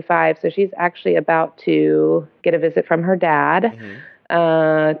 10:45, so she's actually about to get a visit from her dad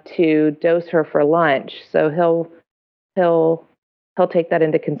to dose her for lunch. So he'll take that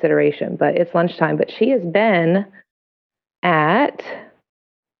into consideration. But it's lunchtime. But she has been at,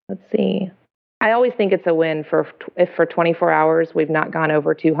 let's see. I always think it's a win if for 24 hours we've not gone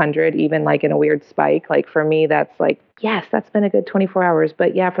over 200, even like in a weird spike. Like for me, that's like, yes, that's been a good 24 hours.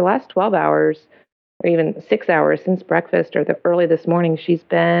 But yeah, for the last 12 hours, or even 6 hours since breakfast or early this morning, she's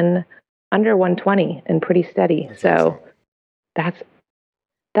been under 120 and pretty steady. That's so excellent.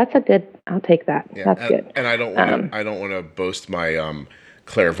 That's a good. I'll take that. Yeah, that's good. And I don't want to boast my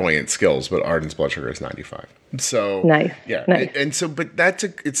clairvoyant skills, but Arden's blood sugar is 95. So nice. Yeah, nice. And so, but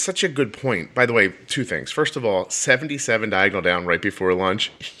it's such a good point. By the way, two things. First of all, 77 diagonal down right before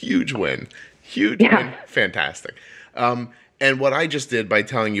lunch, huge win, win, fantastic. And what I just did by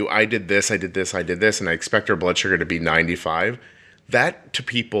telling you I did this, and I expect her blood sugar to be 95, that to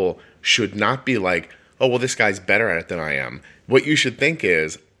people should not be like, oh, well, this guy's better at it than I am. What you should think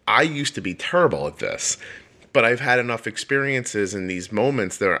is, I used to be terrible at this, but I've had enough experiences in these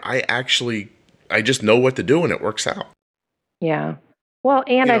moments that I just know what to do and it works out. Yeah. Well,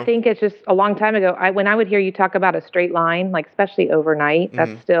 and I think it's just a long time ago, when I would hear you talk about a straight line, like especially overnight,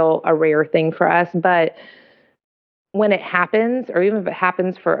 that's still a rare thing for us, but when it happens, or even if it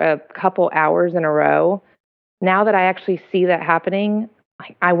happens for a couple hours in a row, now that I actually see that happening,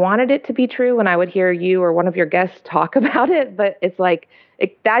 I wanted it to be true when I would hear you or one of your guests talk about it, but it's like,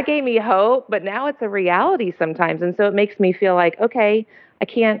 that gave me hope, but now it's a reality sometimes. And so it makes me feel like, okay, I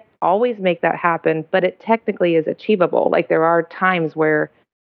can't always make that happen, but it technically is achievable. Like there are times where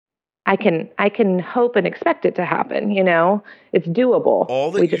I can hope and expect it to happen, it's doable.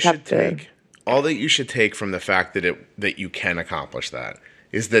 All that you should take from the fact that you can accomplish that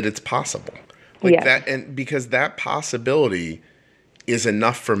is that it's possible. That, and because that possibility is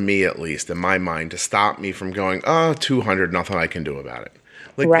enough for me, at least in my mind, to stop me from going, 200, nothing I can do about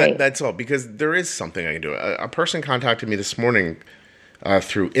it. That's all, because there is something I can do. A person contacted me this morning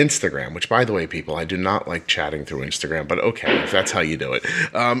through Instagram, which, by the way, people, I do not like chatting through Instagram, but okay, if that's how you do it.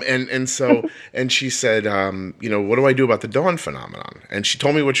 And she said, what do I do about the dawn phenomenon? And she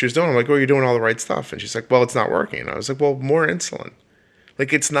told me what she was doing. I'm like, oh, you're doing all the right stuff. And she's like, well, it's not working. And I was like, well, more insulin.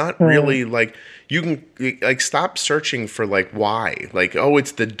 Like, it's not really like, you can like stop searching for like why, like, oh,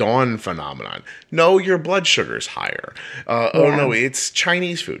 it's the dawn phenomenon. No, your blood sugar's higher. Oh no, it's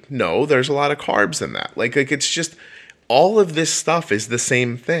Chinese food. No, there's a lot of carbs in that. Like it's just, all of this stuff is the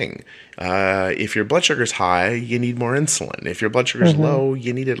same thing. If your blood sugar's high, you need more insulin. If your blood sugar's low,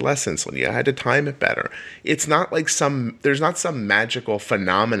 you needed less insulin. You had to time it better. It's not like there's not some magical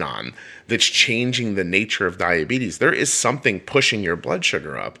phenomenon that's changing the nature of diabetes. There is something pushing your blood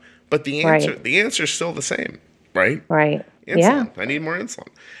sugar up, but the answer is still the same, right? Right. Insulin. Yeah. I need more insulin.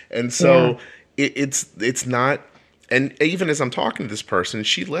 And so it's not. And even as I'm talking to this person,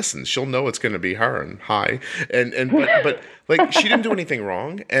 she listens. She'll know it's going to be her and hi. But like she didn't do anything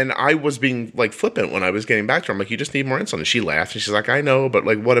wrong. And I was being like flippant when I was getting back to her. I'm like, you just need more insulin. And she laughed and she's like, I know, but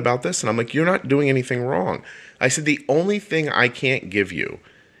like, what about this? And I'm like, you're not doing anything wrong. I said, the only thing I can't give you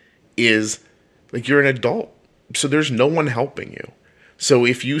is like, you're an adult. So there's no one helping you. So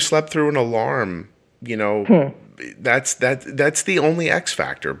if you slept through an alarm, that's the only X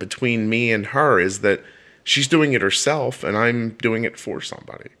factor between me and her, is that she's doing it herself, and I'm doing it for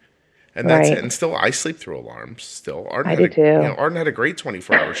somebody. And that's it. And still, I sleep through alarms. Still, Arden had a great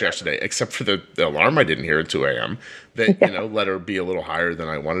 24 hours yesterday, except for the alarm I didn't hear at 2 a.m. That let her be a little higher than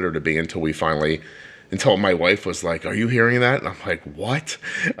I wanted her to be until my wife was like, "Are you hearing that?" And I'm like, "What?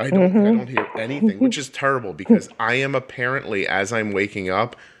 I don't hear anything," which is terrible because I am apparently, as I'm waking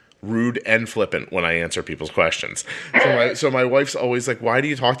up, rude and flippant when I answer people's questions. So my wife's always like, "Why do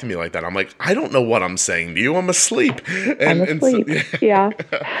you talk to me like that?" I'm like, "I don't know what I'm saying to you. I'm asleep." I'm asleep. Yeah.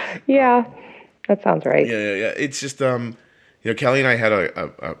 That sounds right. Yeah. It's just, Kelly and I had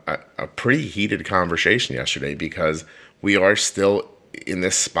a pretty heated conversation yesterday because we are still in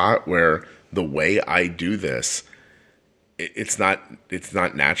this spot where the way I do this, it's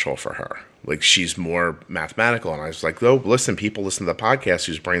not natural for her. Like, she's more mathematical. And I was like, oh, listen, people listen to the podcast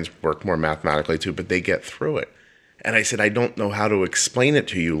whose brains work more mathematically too, but they get through it. And I said, I don't know how to explain it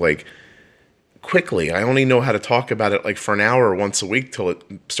to you, like, quickly. I only know how to talk about it like for an hour once a week till it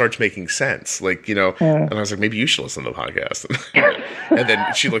starts making sense. Like, you know, and I was like, maybe you should listen to the podcast. And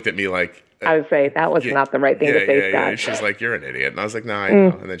then she looked at me like, I would say that was not the right thing to say, Scott. She's like, you're an idiot. And I was like, no, I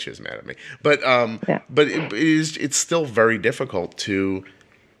know. And then she was mad at me. But it's still very difficult to,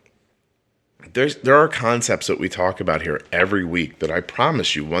 there are concepts that we talk about here every week that I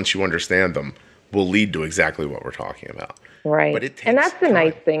promise you, once you understand them, will lead to exactly what we're talking about. Right. But it takes and that's the time.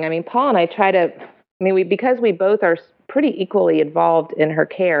 nice thing. I mean, Paul and I because we both are pretty equally involved in her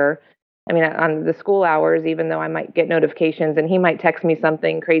care. I mean, on the school hours, even though I might get notifications and he might text me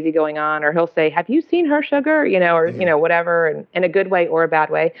something crazy going on, or he'll say, have you seen her, sugar? You know, or, you know, whatever, and in a good way or a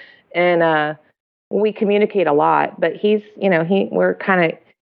bad way. And we communicate a lot, but we're kind of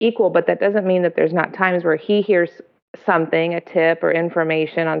equal, but that doesn't mean that there's not times where he hears something, a tip or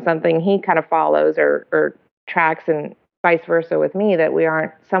information on something he kind of follows or tracks, and vice versa with me, that we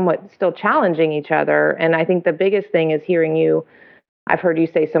aren't somewhat still challenging each other. And I think the biggest thing is hearing you. I've heard you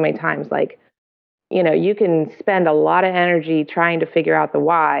say so many times, like, you know, you can spend a lot of energy trying to figure out the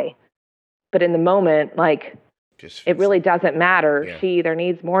why, but in the moment, like, it really doesn't matter. Yeah. She either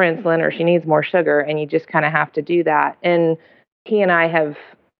needs more insulin or she needs more sugar, and you just kind of have to do that. And he and I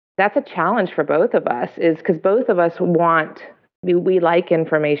that's a challenge for both of us, is because both of us we like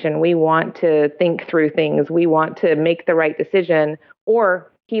information. We want to think through things. We want to make the right decision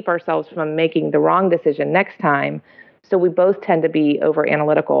or keep ourselves from making the wrong decision next time. So we both tend to be over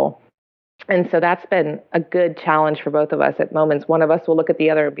analytical. And so that's been a good challenge for both of us at moments. One of us will look at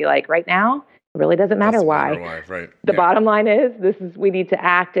the other and be like, right now, it really doesn't matter why. Right. The bottom line is we need to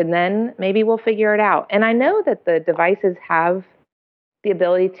act, and then maybe we'll figure it out. And I know that the devices have the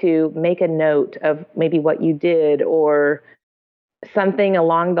ability to make a note of maybe what you did or something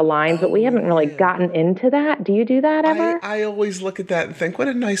along the lines, but we haven't really gotten into that. Do you do that ever? I always look at that and think, what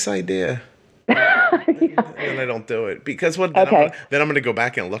a nice idea. And then I don't do it because then I'm going to go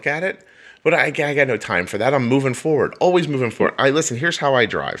back and look at it. But I got no time for that. I'm moving forward, always moving forward. Listen, here's how I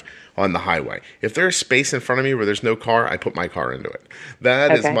drive on the highway. If there's space in front of me where there's no car, I put my car into it.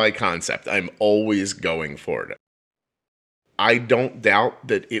 That is my concept. I'm always going forward. I don't doubt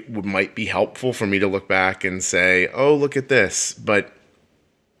that it might be helpful for me to look back and say, oh, look at this. But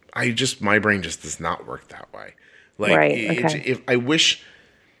my brain just does not work that way. Like,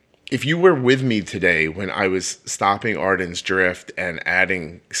 if you were with me today when I was stopping Arden's drift and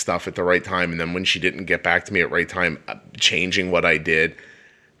adding stuff at the right time, and then when she didn't get back to me at the right time, changing what I did,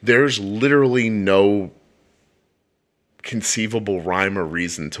 there's literally no conceivable rhyme or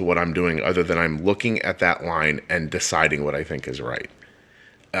reason to what I'm doing other than I'm looking at that line and deciding what I think is right.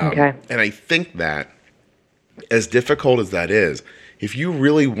 And I think that, as difficult as that is, if you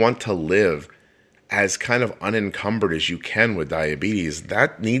really want to live as kind of unencumbered as you can with diabetes,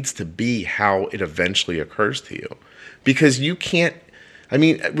 that needs to be how it eventually occurs to you. Because you can't,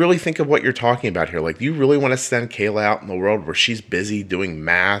 really think of what you're talking about here. Like, do you really want to send Kayla out in the world where she's busy doing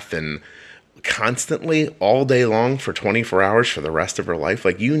math and constantly all day long for 24 hours for the rest of her life?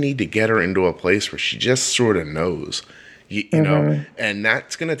 Like, you need to get her into a place where she just sort of knows, you know, and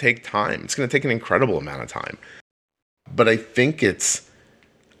that's going to take time. It's going to take an incredible amount of time. But I think it's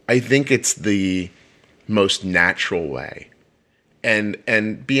the most natural way.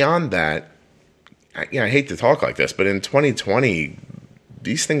 And beyond that, I hate to talk like this, but in 2020,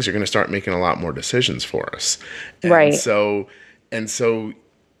 these things are going to start making a lot more decisions for us. And so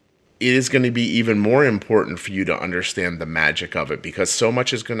it is going to be even more important for you to understand the magic of it, because so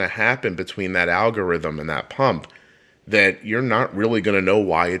much is going to happen between that algorithm and that pump that you're not really going to know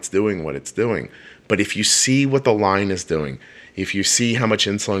why it's doing what it's doing. But if you see what the line is doing, if you see how much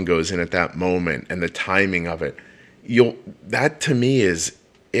insulin goes in at that moment and the timing of it, that to me is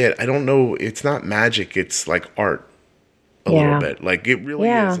it. I don't know. It's not magic. It's like art a little bit. Like, it really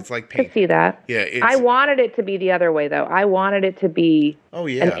is. It's like paint. I see that. Yeah. I wanted it to be the other way, though. I wanted it to be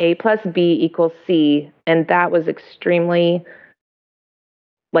an A plus B equals C. And that was extremely,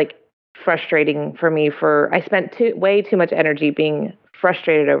 like, frustrating for me. I spent way too much energy being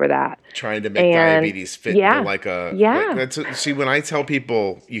frustrated over that. Trying to make diabetes fit into like a... See, when I tell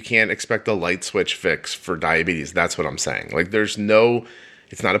people you can't expect a light switch fix for diabetes, that's what I'm saying. Like,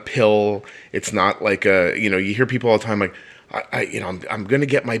 it's not a pill. It's not like you hear people all the time like, I'm going to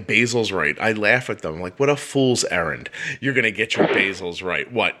get my basals right. I laugh at them. Like, what a fool's errand. You're going to get your basals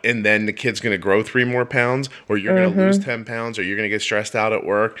right. What? And then the kid's going to grow 3 more pounds, or you're going to lose 10 pounds, or you're going to get stressed out at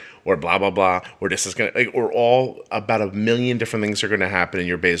work, or blah, blah, blah, or this is going to, like, or all about a million different things are going to happen and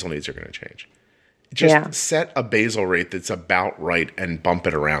your basal needs are going to change. Just set a basal rate that's about right and bump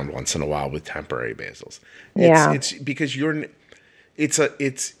it around once in a while with temporary basals. It's because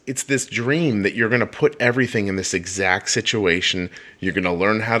it's this dream that you're going to put everything in this exact situation. You're going to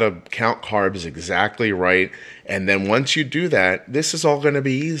learn how to count carbs exactly right. And then once you do that, this is all going to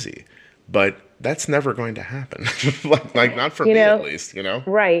be easy. But that's never going to happen. like not for me, at least,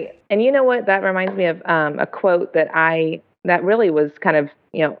 Right. And you know what? That reminds me of a quote that really was kind of,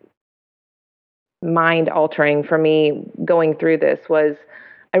 mind altering for me going through this. Was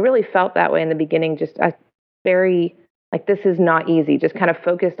I really felt that way in the beginning, just a very, like, this is not easy, just kind of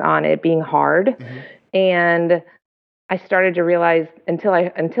focused on it being hard. And I started to realize until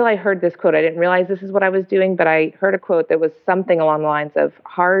I heard this quote, I didn't realize this is what I was doing, but I heard a quote that was something along the lines of,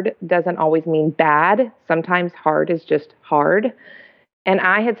 hard doesn't always mean bad. Sometimes hard is just hard. And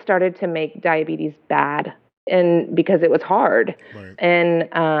I had started to make diabetes bad because it was hard. Right.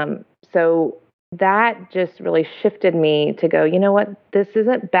 And so that just really shifted me to go, you know what, this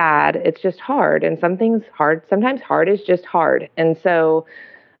isn't bad. It's just hard. And something's hard. Sometimes hard is just hard. And so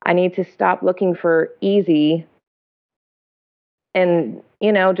I need to stop looking for easy and,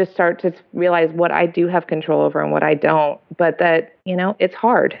 just start to realize what I do have control over and what I don't. But that, it's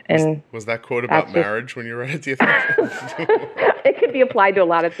hard. And was that quote about marriage when you read it, do you think? It could be applied to a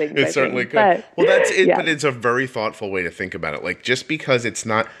lot of things. It certainly could. Well, that's it. Yeah. But it's a very thoughtful way to think about it. Like, just because it's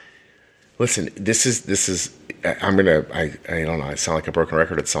not, listen, this is, I don't know, I sound like a broken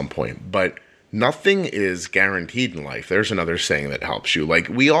record at some point, but nothing is guaranteed in life. There's another saying that helps you. Like,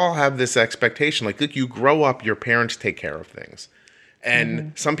 we all have this expectation. Like, look, you grow up, your parents take care of things.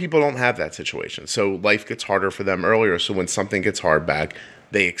 And some people don't have that situation. So life gets harder for them earlier. So when something gets hard back,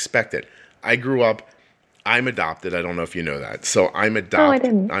 they expect it. I grew up, I'm adopted. I don't know if you know that. So I'm adopted. Oh, I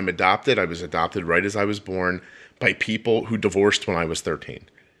didn't. I'm adopted. I was adopted right as I was born by people who divorced when I was 13.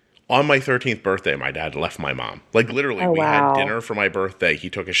 On my 13th birthday, my dad left my mom. Like, literally, we had dinner for my birthday. He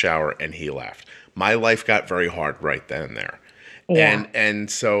took a shower and he left. My life got very hard right then and there. Yeah.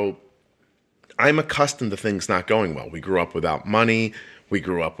 And so I'm accustomed to things not going well. We grew up without money. We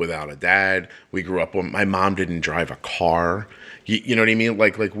grew up without a dad. We grew up when my mom didn't drive a car. You know what I mean?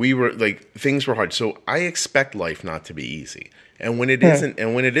 Like we were, like, things were hard. So I expect life not to be easy. And when it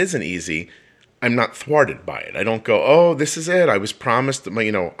isn't easy, I'm not thwarted by it. I don't go, oh, this is it. I was promised,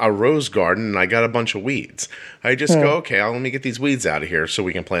 a rose garden and I got a bunch of weeds. I just go, okay, let me get these weeds out of here so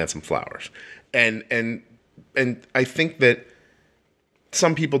we can plant some flowers. And I think that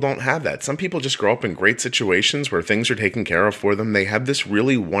some people don't have that. Some people just grow up in great situations where things are taken care of for them. They have this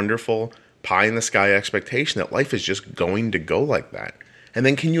really wonderful pie in the sky expectation that life is just going to go like that. And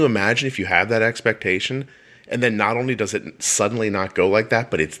then can you imagine if you have that expectation and then not only does it suddenly not go like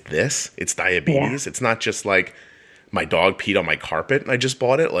that, but it's diabetes. Yeah. It's not just like my dog peed on my carpet and I just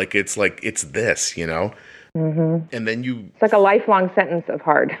bought it. It's this, Mm-hmm. And then it's like a lifelong sentence of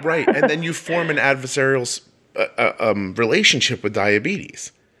hard. Right. And then you form an adversarial relationship with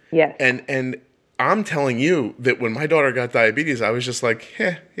diabetes. Yes. And I'm telling you that when my daughter got diabetes, I was just like,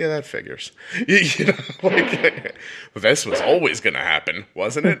 yeah, that figures. This was always going to happen,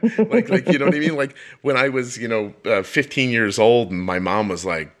 wasn't it? Like, you know what I mean? Like, when I was, 15 years old and my mom was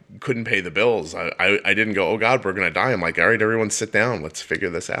like, couldn't pay the bills, I didn't go, oh God, we're going to die. I'm like, all right, everyone sit down. Let's figure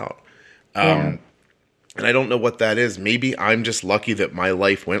this out. And I don't know what that is. Maybe I'm just lucky that my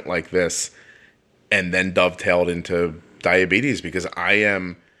life went like this and then dovetailed into diabetes, because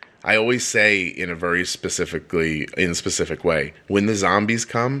I always say in a very specific way, when the zombies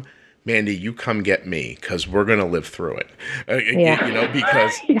come, Mandy, you come get me, because we're going to live through it.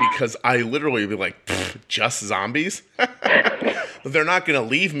 Because I literally be like, just zombies? They're not going to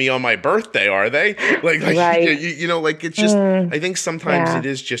leave me on my birthday, are they? Right. It's just, I think sometimes it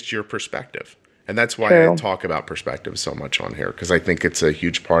is just your perspective. And that's why I talk about perspective so much on here, because I think it's a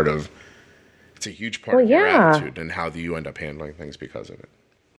huge part of your attitude and how do you end up handling things because of it.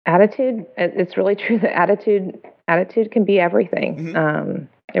 Attitude, it's really true that attitude can be everything. Mm-hmm.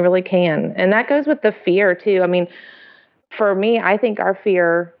 It really can. And that goes with the fear too. I mean, for me, I think our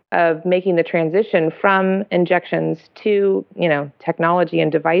fear of making the transition from injections to, technology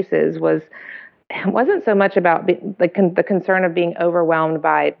and devices wasn't so much about the concern of being overwhelmed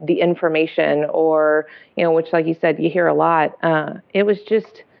by the information or, which, like you said, you hear a lot. It was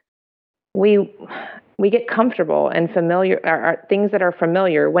just, we we get comfortable and familiar, or things that are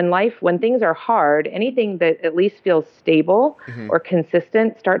familiar. When things are hard, anything that at least feels stable or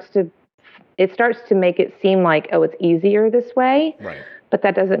consistent starts to make it seem like, oh, it's easier this way. Right. But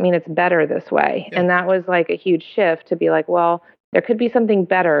that doesn't mean it's better this way. Yeah. And that was like a huge shift to be like, well, there could be something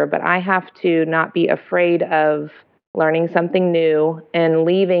better, but I have to not be afraid of learning something new and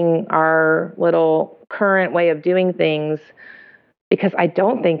leaving our little current way of doing things, because I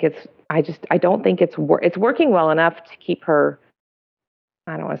don't think it's working well enough to keep her,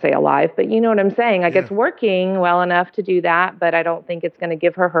 I don't want to say alive, but you know what I'm saying? Like, it's working well enough to do that, but I don't think it's going to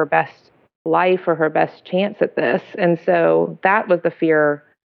give her her best life or her best chance at this. And so that was the fear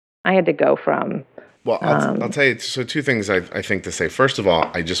I had to go from. Well, I'll tell you, so two things I think to say. First of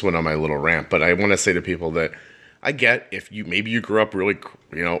all, I just went on my little rant, but I want to say to people that I get if maybe you grew up really,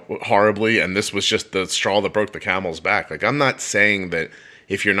 horribly, and this was just the straw that broke the camel's back. Like, I'm not saying that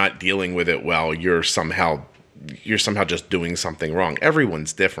if you're not dealing with it well, you're somehow just doing something wrong.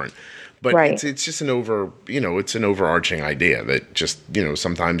 Everyone's different. But right. it's just it's an overarching idea that just,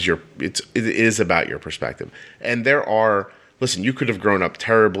 sometimes it is about your perspective. And listen, you could have grown up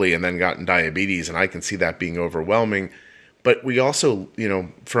terribly and then gotten diabetes, and I can see that being overwhelming. But we also,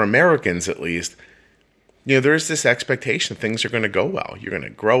 for Americans at least, there's this expectation things are going to go well. You're going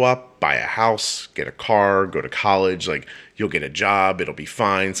to grow up, buy a house, get a car, go to college, like you'll get a job, it'll be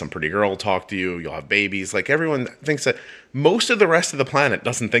fine. Some pretty girl will talk to you, you'll have babies. Like, everyone thinks that. Most of the rest of the planet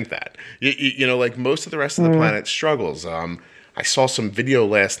doesn't think that. Like, most of the rest of the planet struggles. I saw some video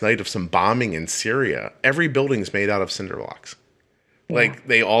last night of some bombing in Syria. Every building's made out of cinder blocks. Yeah. Like,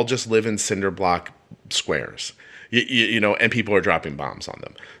 they all just live in cinder block squares, and people are dropping bombs on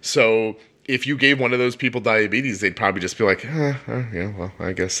them. So if you gave one of those people diabetes, they'd probably just be like, well,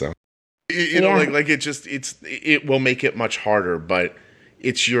 I guess so. It will make it much harder, but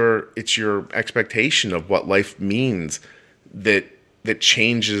it's your expectation of what life means that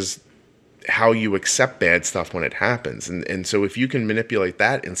changes how you accept bad stuff when it happens. And so if you can manipulate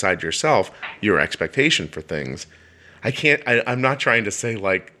that inside yourself, your expectation for things, I'm not trying to say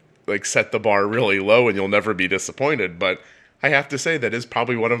like set the bar really low and you'll never be disappointed, but I have to say that is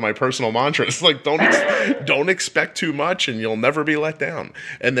probably one of my personal mantras. Like, don't expect too much and you'll never be let down.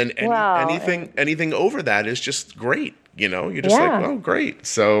 And then anything over that is just great. You're just like, oh, great.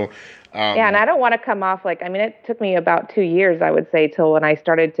 So, and I don't want to come off it took me about 2 years, I would say, till when I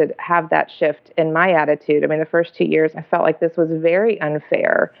started to have that shift in my attitude. The first 2 years, I felt like this was very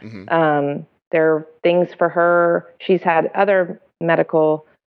unfair. Mm-hmm. There are things for her. She's had other medical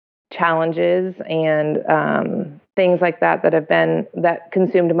challenges and things like that that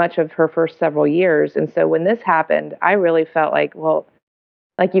consumed much of her first several years. And so when this happened, I really felt like, well,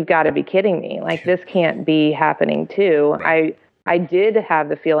 like, you've got to be kidding me. Like, this can't be happening too. Right. I did have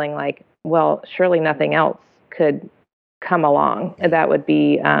the feeling like, well, surely nothing else could come along that would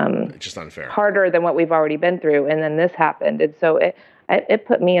be just unfair, harder than what we've already been through. And then this happened. And so it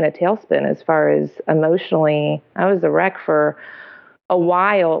put me in a tailspin as far as emotionally. I was a wreck for a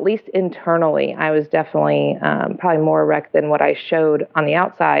while, at least internally. I was definitely probably more a wreck than what I showed on the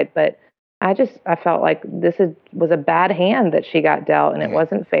outside. But I felt like this was a bad hand that she got dealt, and it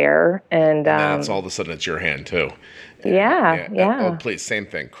wasn't fair. And then it's all of a sudden it's your hand too. Yeah. Oh, please, same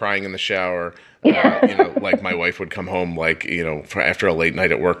thing. Crying in the shower. Like my wife would come home, after a late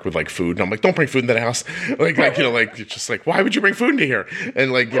night at work with food, and I'm like, don't bring food into the house. Just like, why would you bring food into here?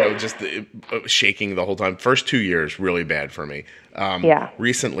 And just shaking the whole time. First 2 years, really bad for me.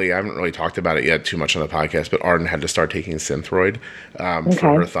 Recently, I haven't really talked about it yet too much on the podcast, but Arden had to start taking Synthroid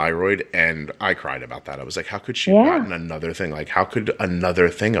for her thyroid, and I cried about that. I was like, how could she have gotten another thing? Like, how could another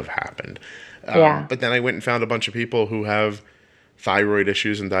thing have happened? But then I went and found a bunch of people who have thyroid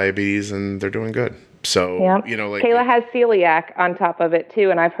issues and diabetes, and they're doing good. So, Kayla has celiac on top of it too.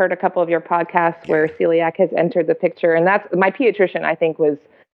 And I've heard a couple of your podcasts where celiac has entered the picture. And that's my pediatrician, I think,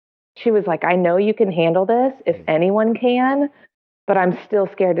 she was like, I know you can handle this if anyone can, but I'm still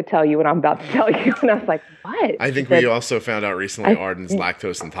scared to tell you what I'm about to tell you. And I was like, what? I think we also found out recently Arden's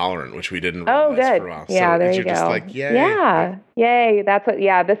lactose intolerant, which we didn't realize for a while. Yeah, so there you go. Just like, yay. Yay. That's what,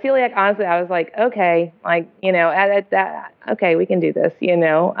 the celiac, honestly, I was like, okay, okay, we can do this,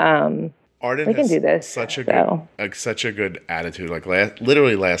 Arden we can do this. Such a good attitude. Like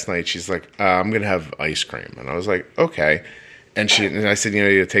literally last night, she's like, I'm going to have ice cream. And I was like, okay. And I said,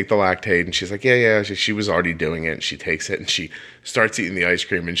 you take the Lactaid. And she's like, yeah. She was already doing it. And she takes it and she starts eating the ice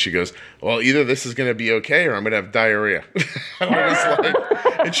cream. And she goes, well, either this is going to be okay or I'm going to have diarrhea. And I was like,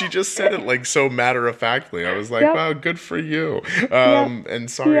 and she just said it so matter of factly. I was like, wow, good for you.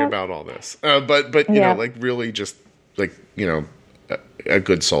 And sorry about all this. But really just a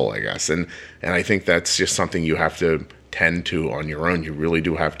good soul, I guess. And I think that's just something you have to tend to on your own. You really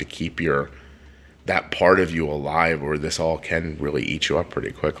do have to keep that part of you alive, or this all can really eat you up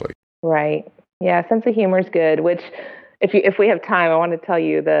pretty quickly. Right. Yeah. Sense of humor is good, which if we have time, I want to tell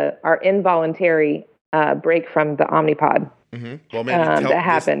you our involuntary break from the Omnipod. Mm-hmm. Well, Mandy, that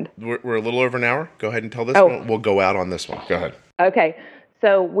happened. We're a little over an hour. Go ahead and tell this one. We'll go out on this one. Go ahead. Okay.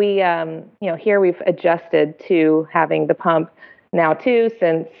 So we, here we've adjusted to having the pump now too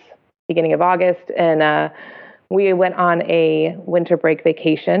since beginning of August. And we went on a winter break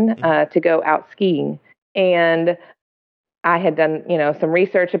vacation to go out skiing. And I had done, some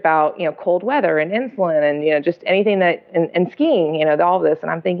research about, cold weather and insulin and, just anything that, and skiing, all of this. And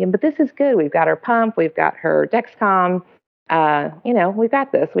I'm thinking, but this is good. We've got her pump. We've got her Dexcom. We've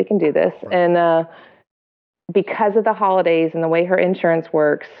got this. We can do this. Right. And because of the holidays and the way her insurance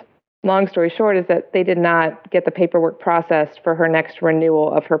works, long story short is that they did not get the paperwork processed for her next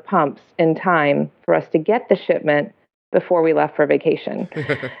renewal of her pumps in time for us to get the shipment before we left for vacation.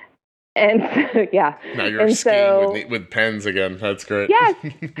 And so, yeah. Now you're skiing with pens again. That's great. Yes.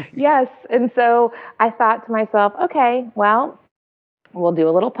 Yes. And so I thought to myself, okay, well, we'll do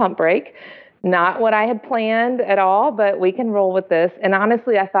a little pump break. Not what I had planned at all, but we can roll with this. And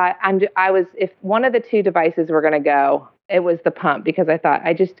honestly, I thought if one of the two devices were going to go, it was the pump, because I thought,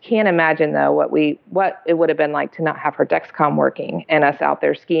 I just can't imagine though what it would have been like to not have her Dexcom working and us out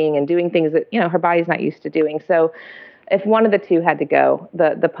there skiing and doing things that, her body's not used to doing. So if one of the two had to go,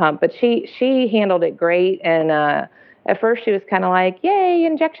 the pump, but she handled it great. And at first she was kind of like, yay,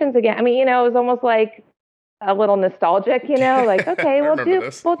 injections again. I mean, it was almost like a little nostalgic, like, okay, we'll do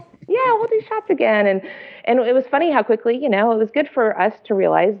shots again. And it was funny how quickly, it was good for us to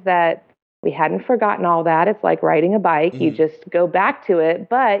realize that we hadn't forgotten all that. It's like riding a bike. Mm-hmm. You just go back to it,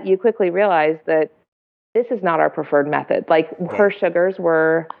 but you quickly realize that this is not our preferred method. Like her sugars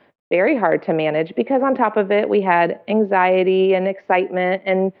were very hard to manage because on top of it, we had anxiety and excitement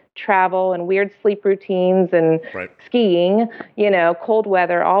and travel and weird sleep routines and skiing, cold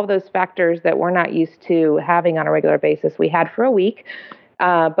weather, all of those factors that we're not used to having on a regular basis. We had for a week,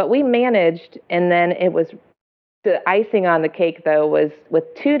 but we managed. And then it was the icing on the cake, though, was with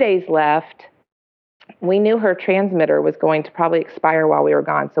 2 days left, we knew her transmitter was going to probably expire while we were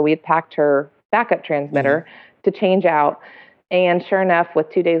gone. So we had packed her backup transmitter to change out. And sure enough, with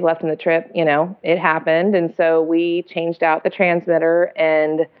 2 days left in the trip, it happened. And so we changed out the transmitter,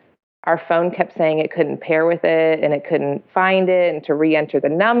 and our phone kept saying it couldn't pair with it and it couldn't find it and to re-enter the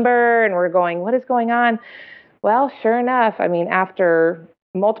number. And we're going, what is going on? Well, sure enough, after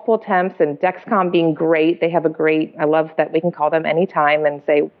multiple attempts and Dexcom being great, I love that we can call them anytime and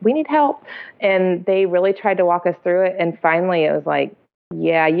say, we need help. And they really tried to walk us through it. And finally it was like,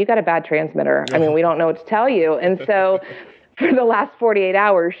 yeah, you got a bad transmitter. We don't know what to tell you. And so for the last 48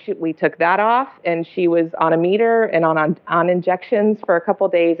 hours, we took that off, and she was on a meter and on injections for a couple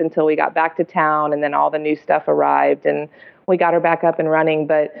of days until we got back to town, and then all the new stuff arrived, and we got her back up and running,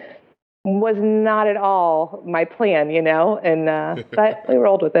 but was not at all my plan, and but we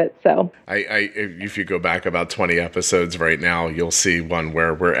rolled with it. So if you go back about 20 episodes right now, you'll see one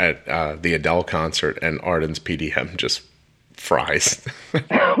where we're at the Adele concert and Arden's PDM just fries.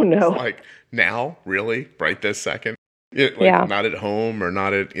 Oh no! Like, now, really, right this second. Not at home or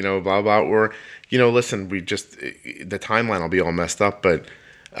not at, blah, blah, or, listen, the timeline will be all messed up, but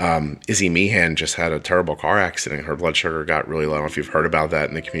Izzy Meehan just had a terrible car accident. Her blood sugar got really low. I don't know if you've heard about that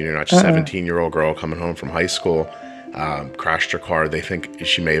in the community. Not just 17-year-old girl coming home from high school, crashed her car. They think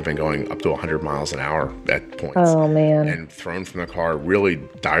she may have been going up to 100 miles an hour at points. Oh, man. And thrown from the car, really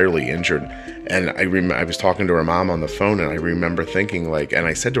direly injured. And I was talking to her mom on the phone, and I remember thinking, and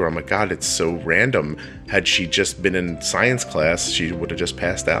I said to her, I'm like, God, it's so random. Had she just been in science class, she would have just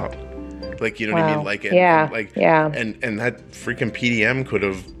passed out. Like, you know what I mean? Like, and that freaking PDM could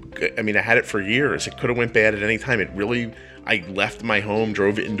have, I had it for years. It could have went bad at any time. I left my home,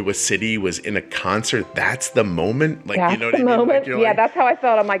 drove into a city, was in a concert. That's the moment. That's the moment. That's how I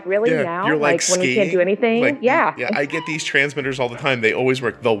felt. I'm like, really now? You're like when we can't do anything? Yeah, I get these transmitters all the time. They always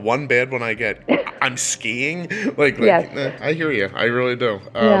work. The one bad one I get, I'm skiing. Yes. I hear you. I really do.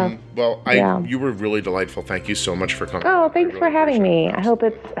 You were really delightful. Thank you so much for coming. Oh, thanks for having me. I hope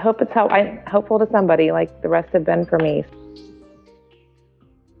it's helpful to somebody like the rest have been for me.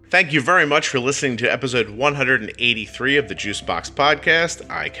 Thank you very much for listening to episode 183 of the Juicebox Podcast.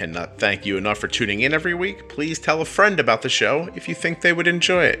 I cannot thank you enough for tuning in every week. Please tell a friend about the show if you think they would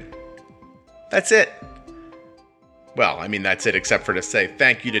enjoy it. That's it. Well, that's it except for to say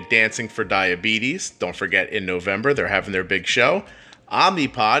thank you to Dancing for Diabetes. Don't forget, in November, they're having their big show.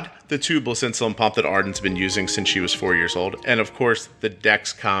 Omnipod, the tubeless insulin pump that Arden's been using since she was 4 years old, and of course, the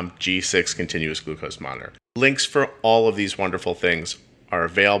Dexcom G6 continuous glucose monitor. Links for all of these wonderful things are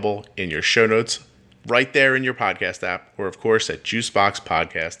available in your show notes, right there in your podcast app, or of course at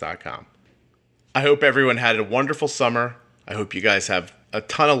juiceboxpodcast.com. I hope everyone had a wonderful summer. I hope you guys have a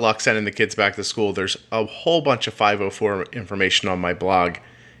ton of luck sending the kids back to school. There's a whole bunch of 504 information on my blog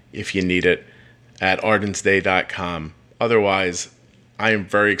if you need it at ardensday.com. Otherwise, I am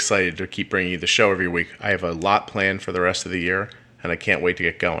very excited to keep bringing you the show every week. I have a lot planned for the rest of the year, and I can't wait to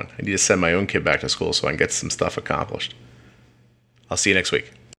get going. I need to send my own kid back to school so I can get some stuff accomplished. I'll see you next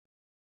week.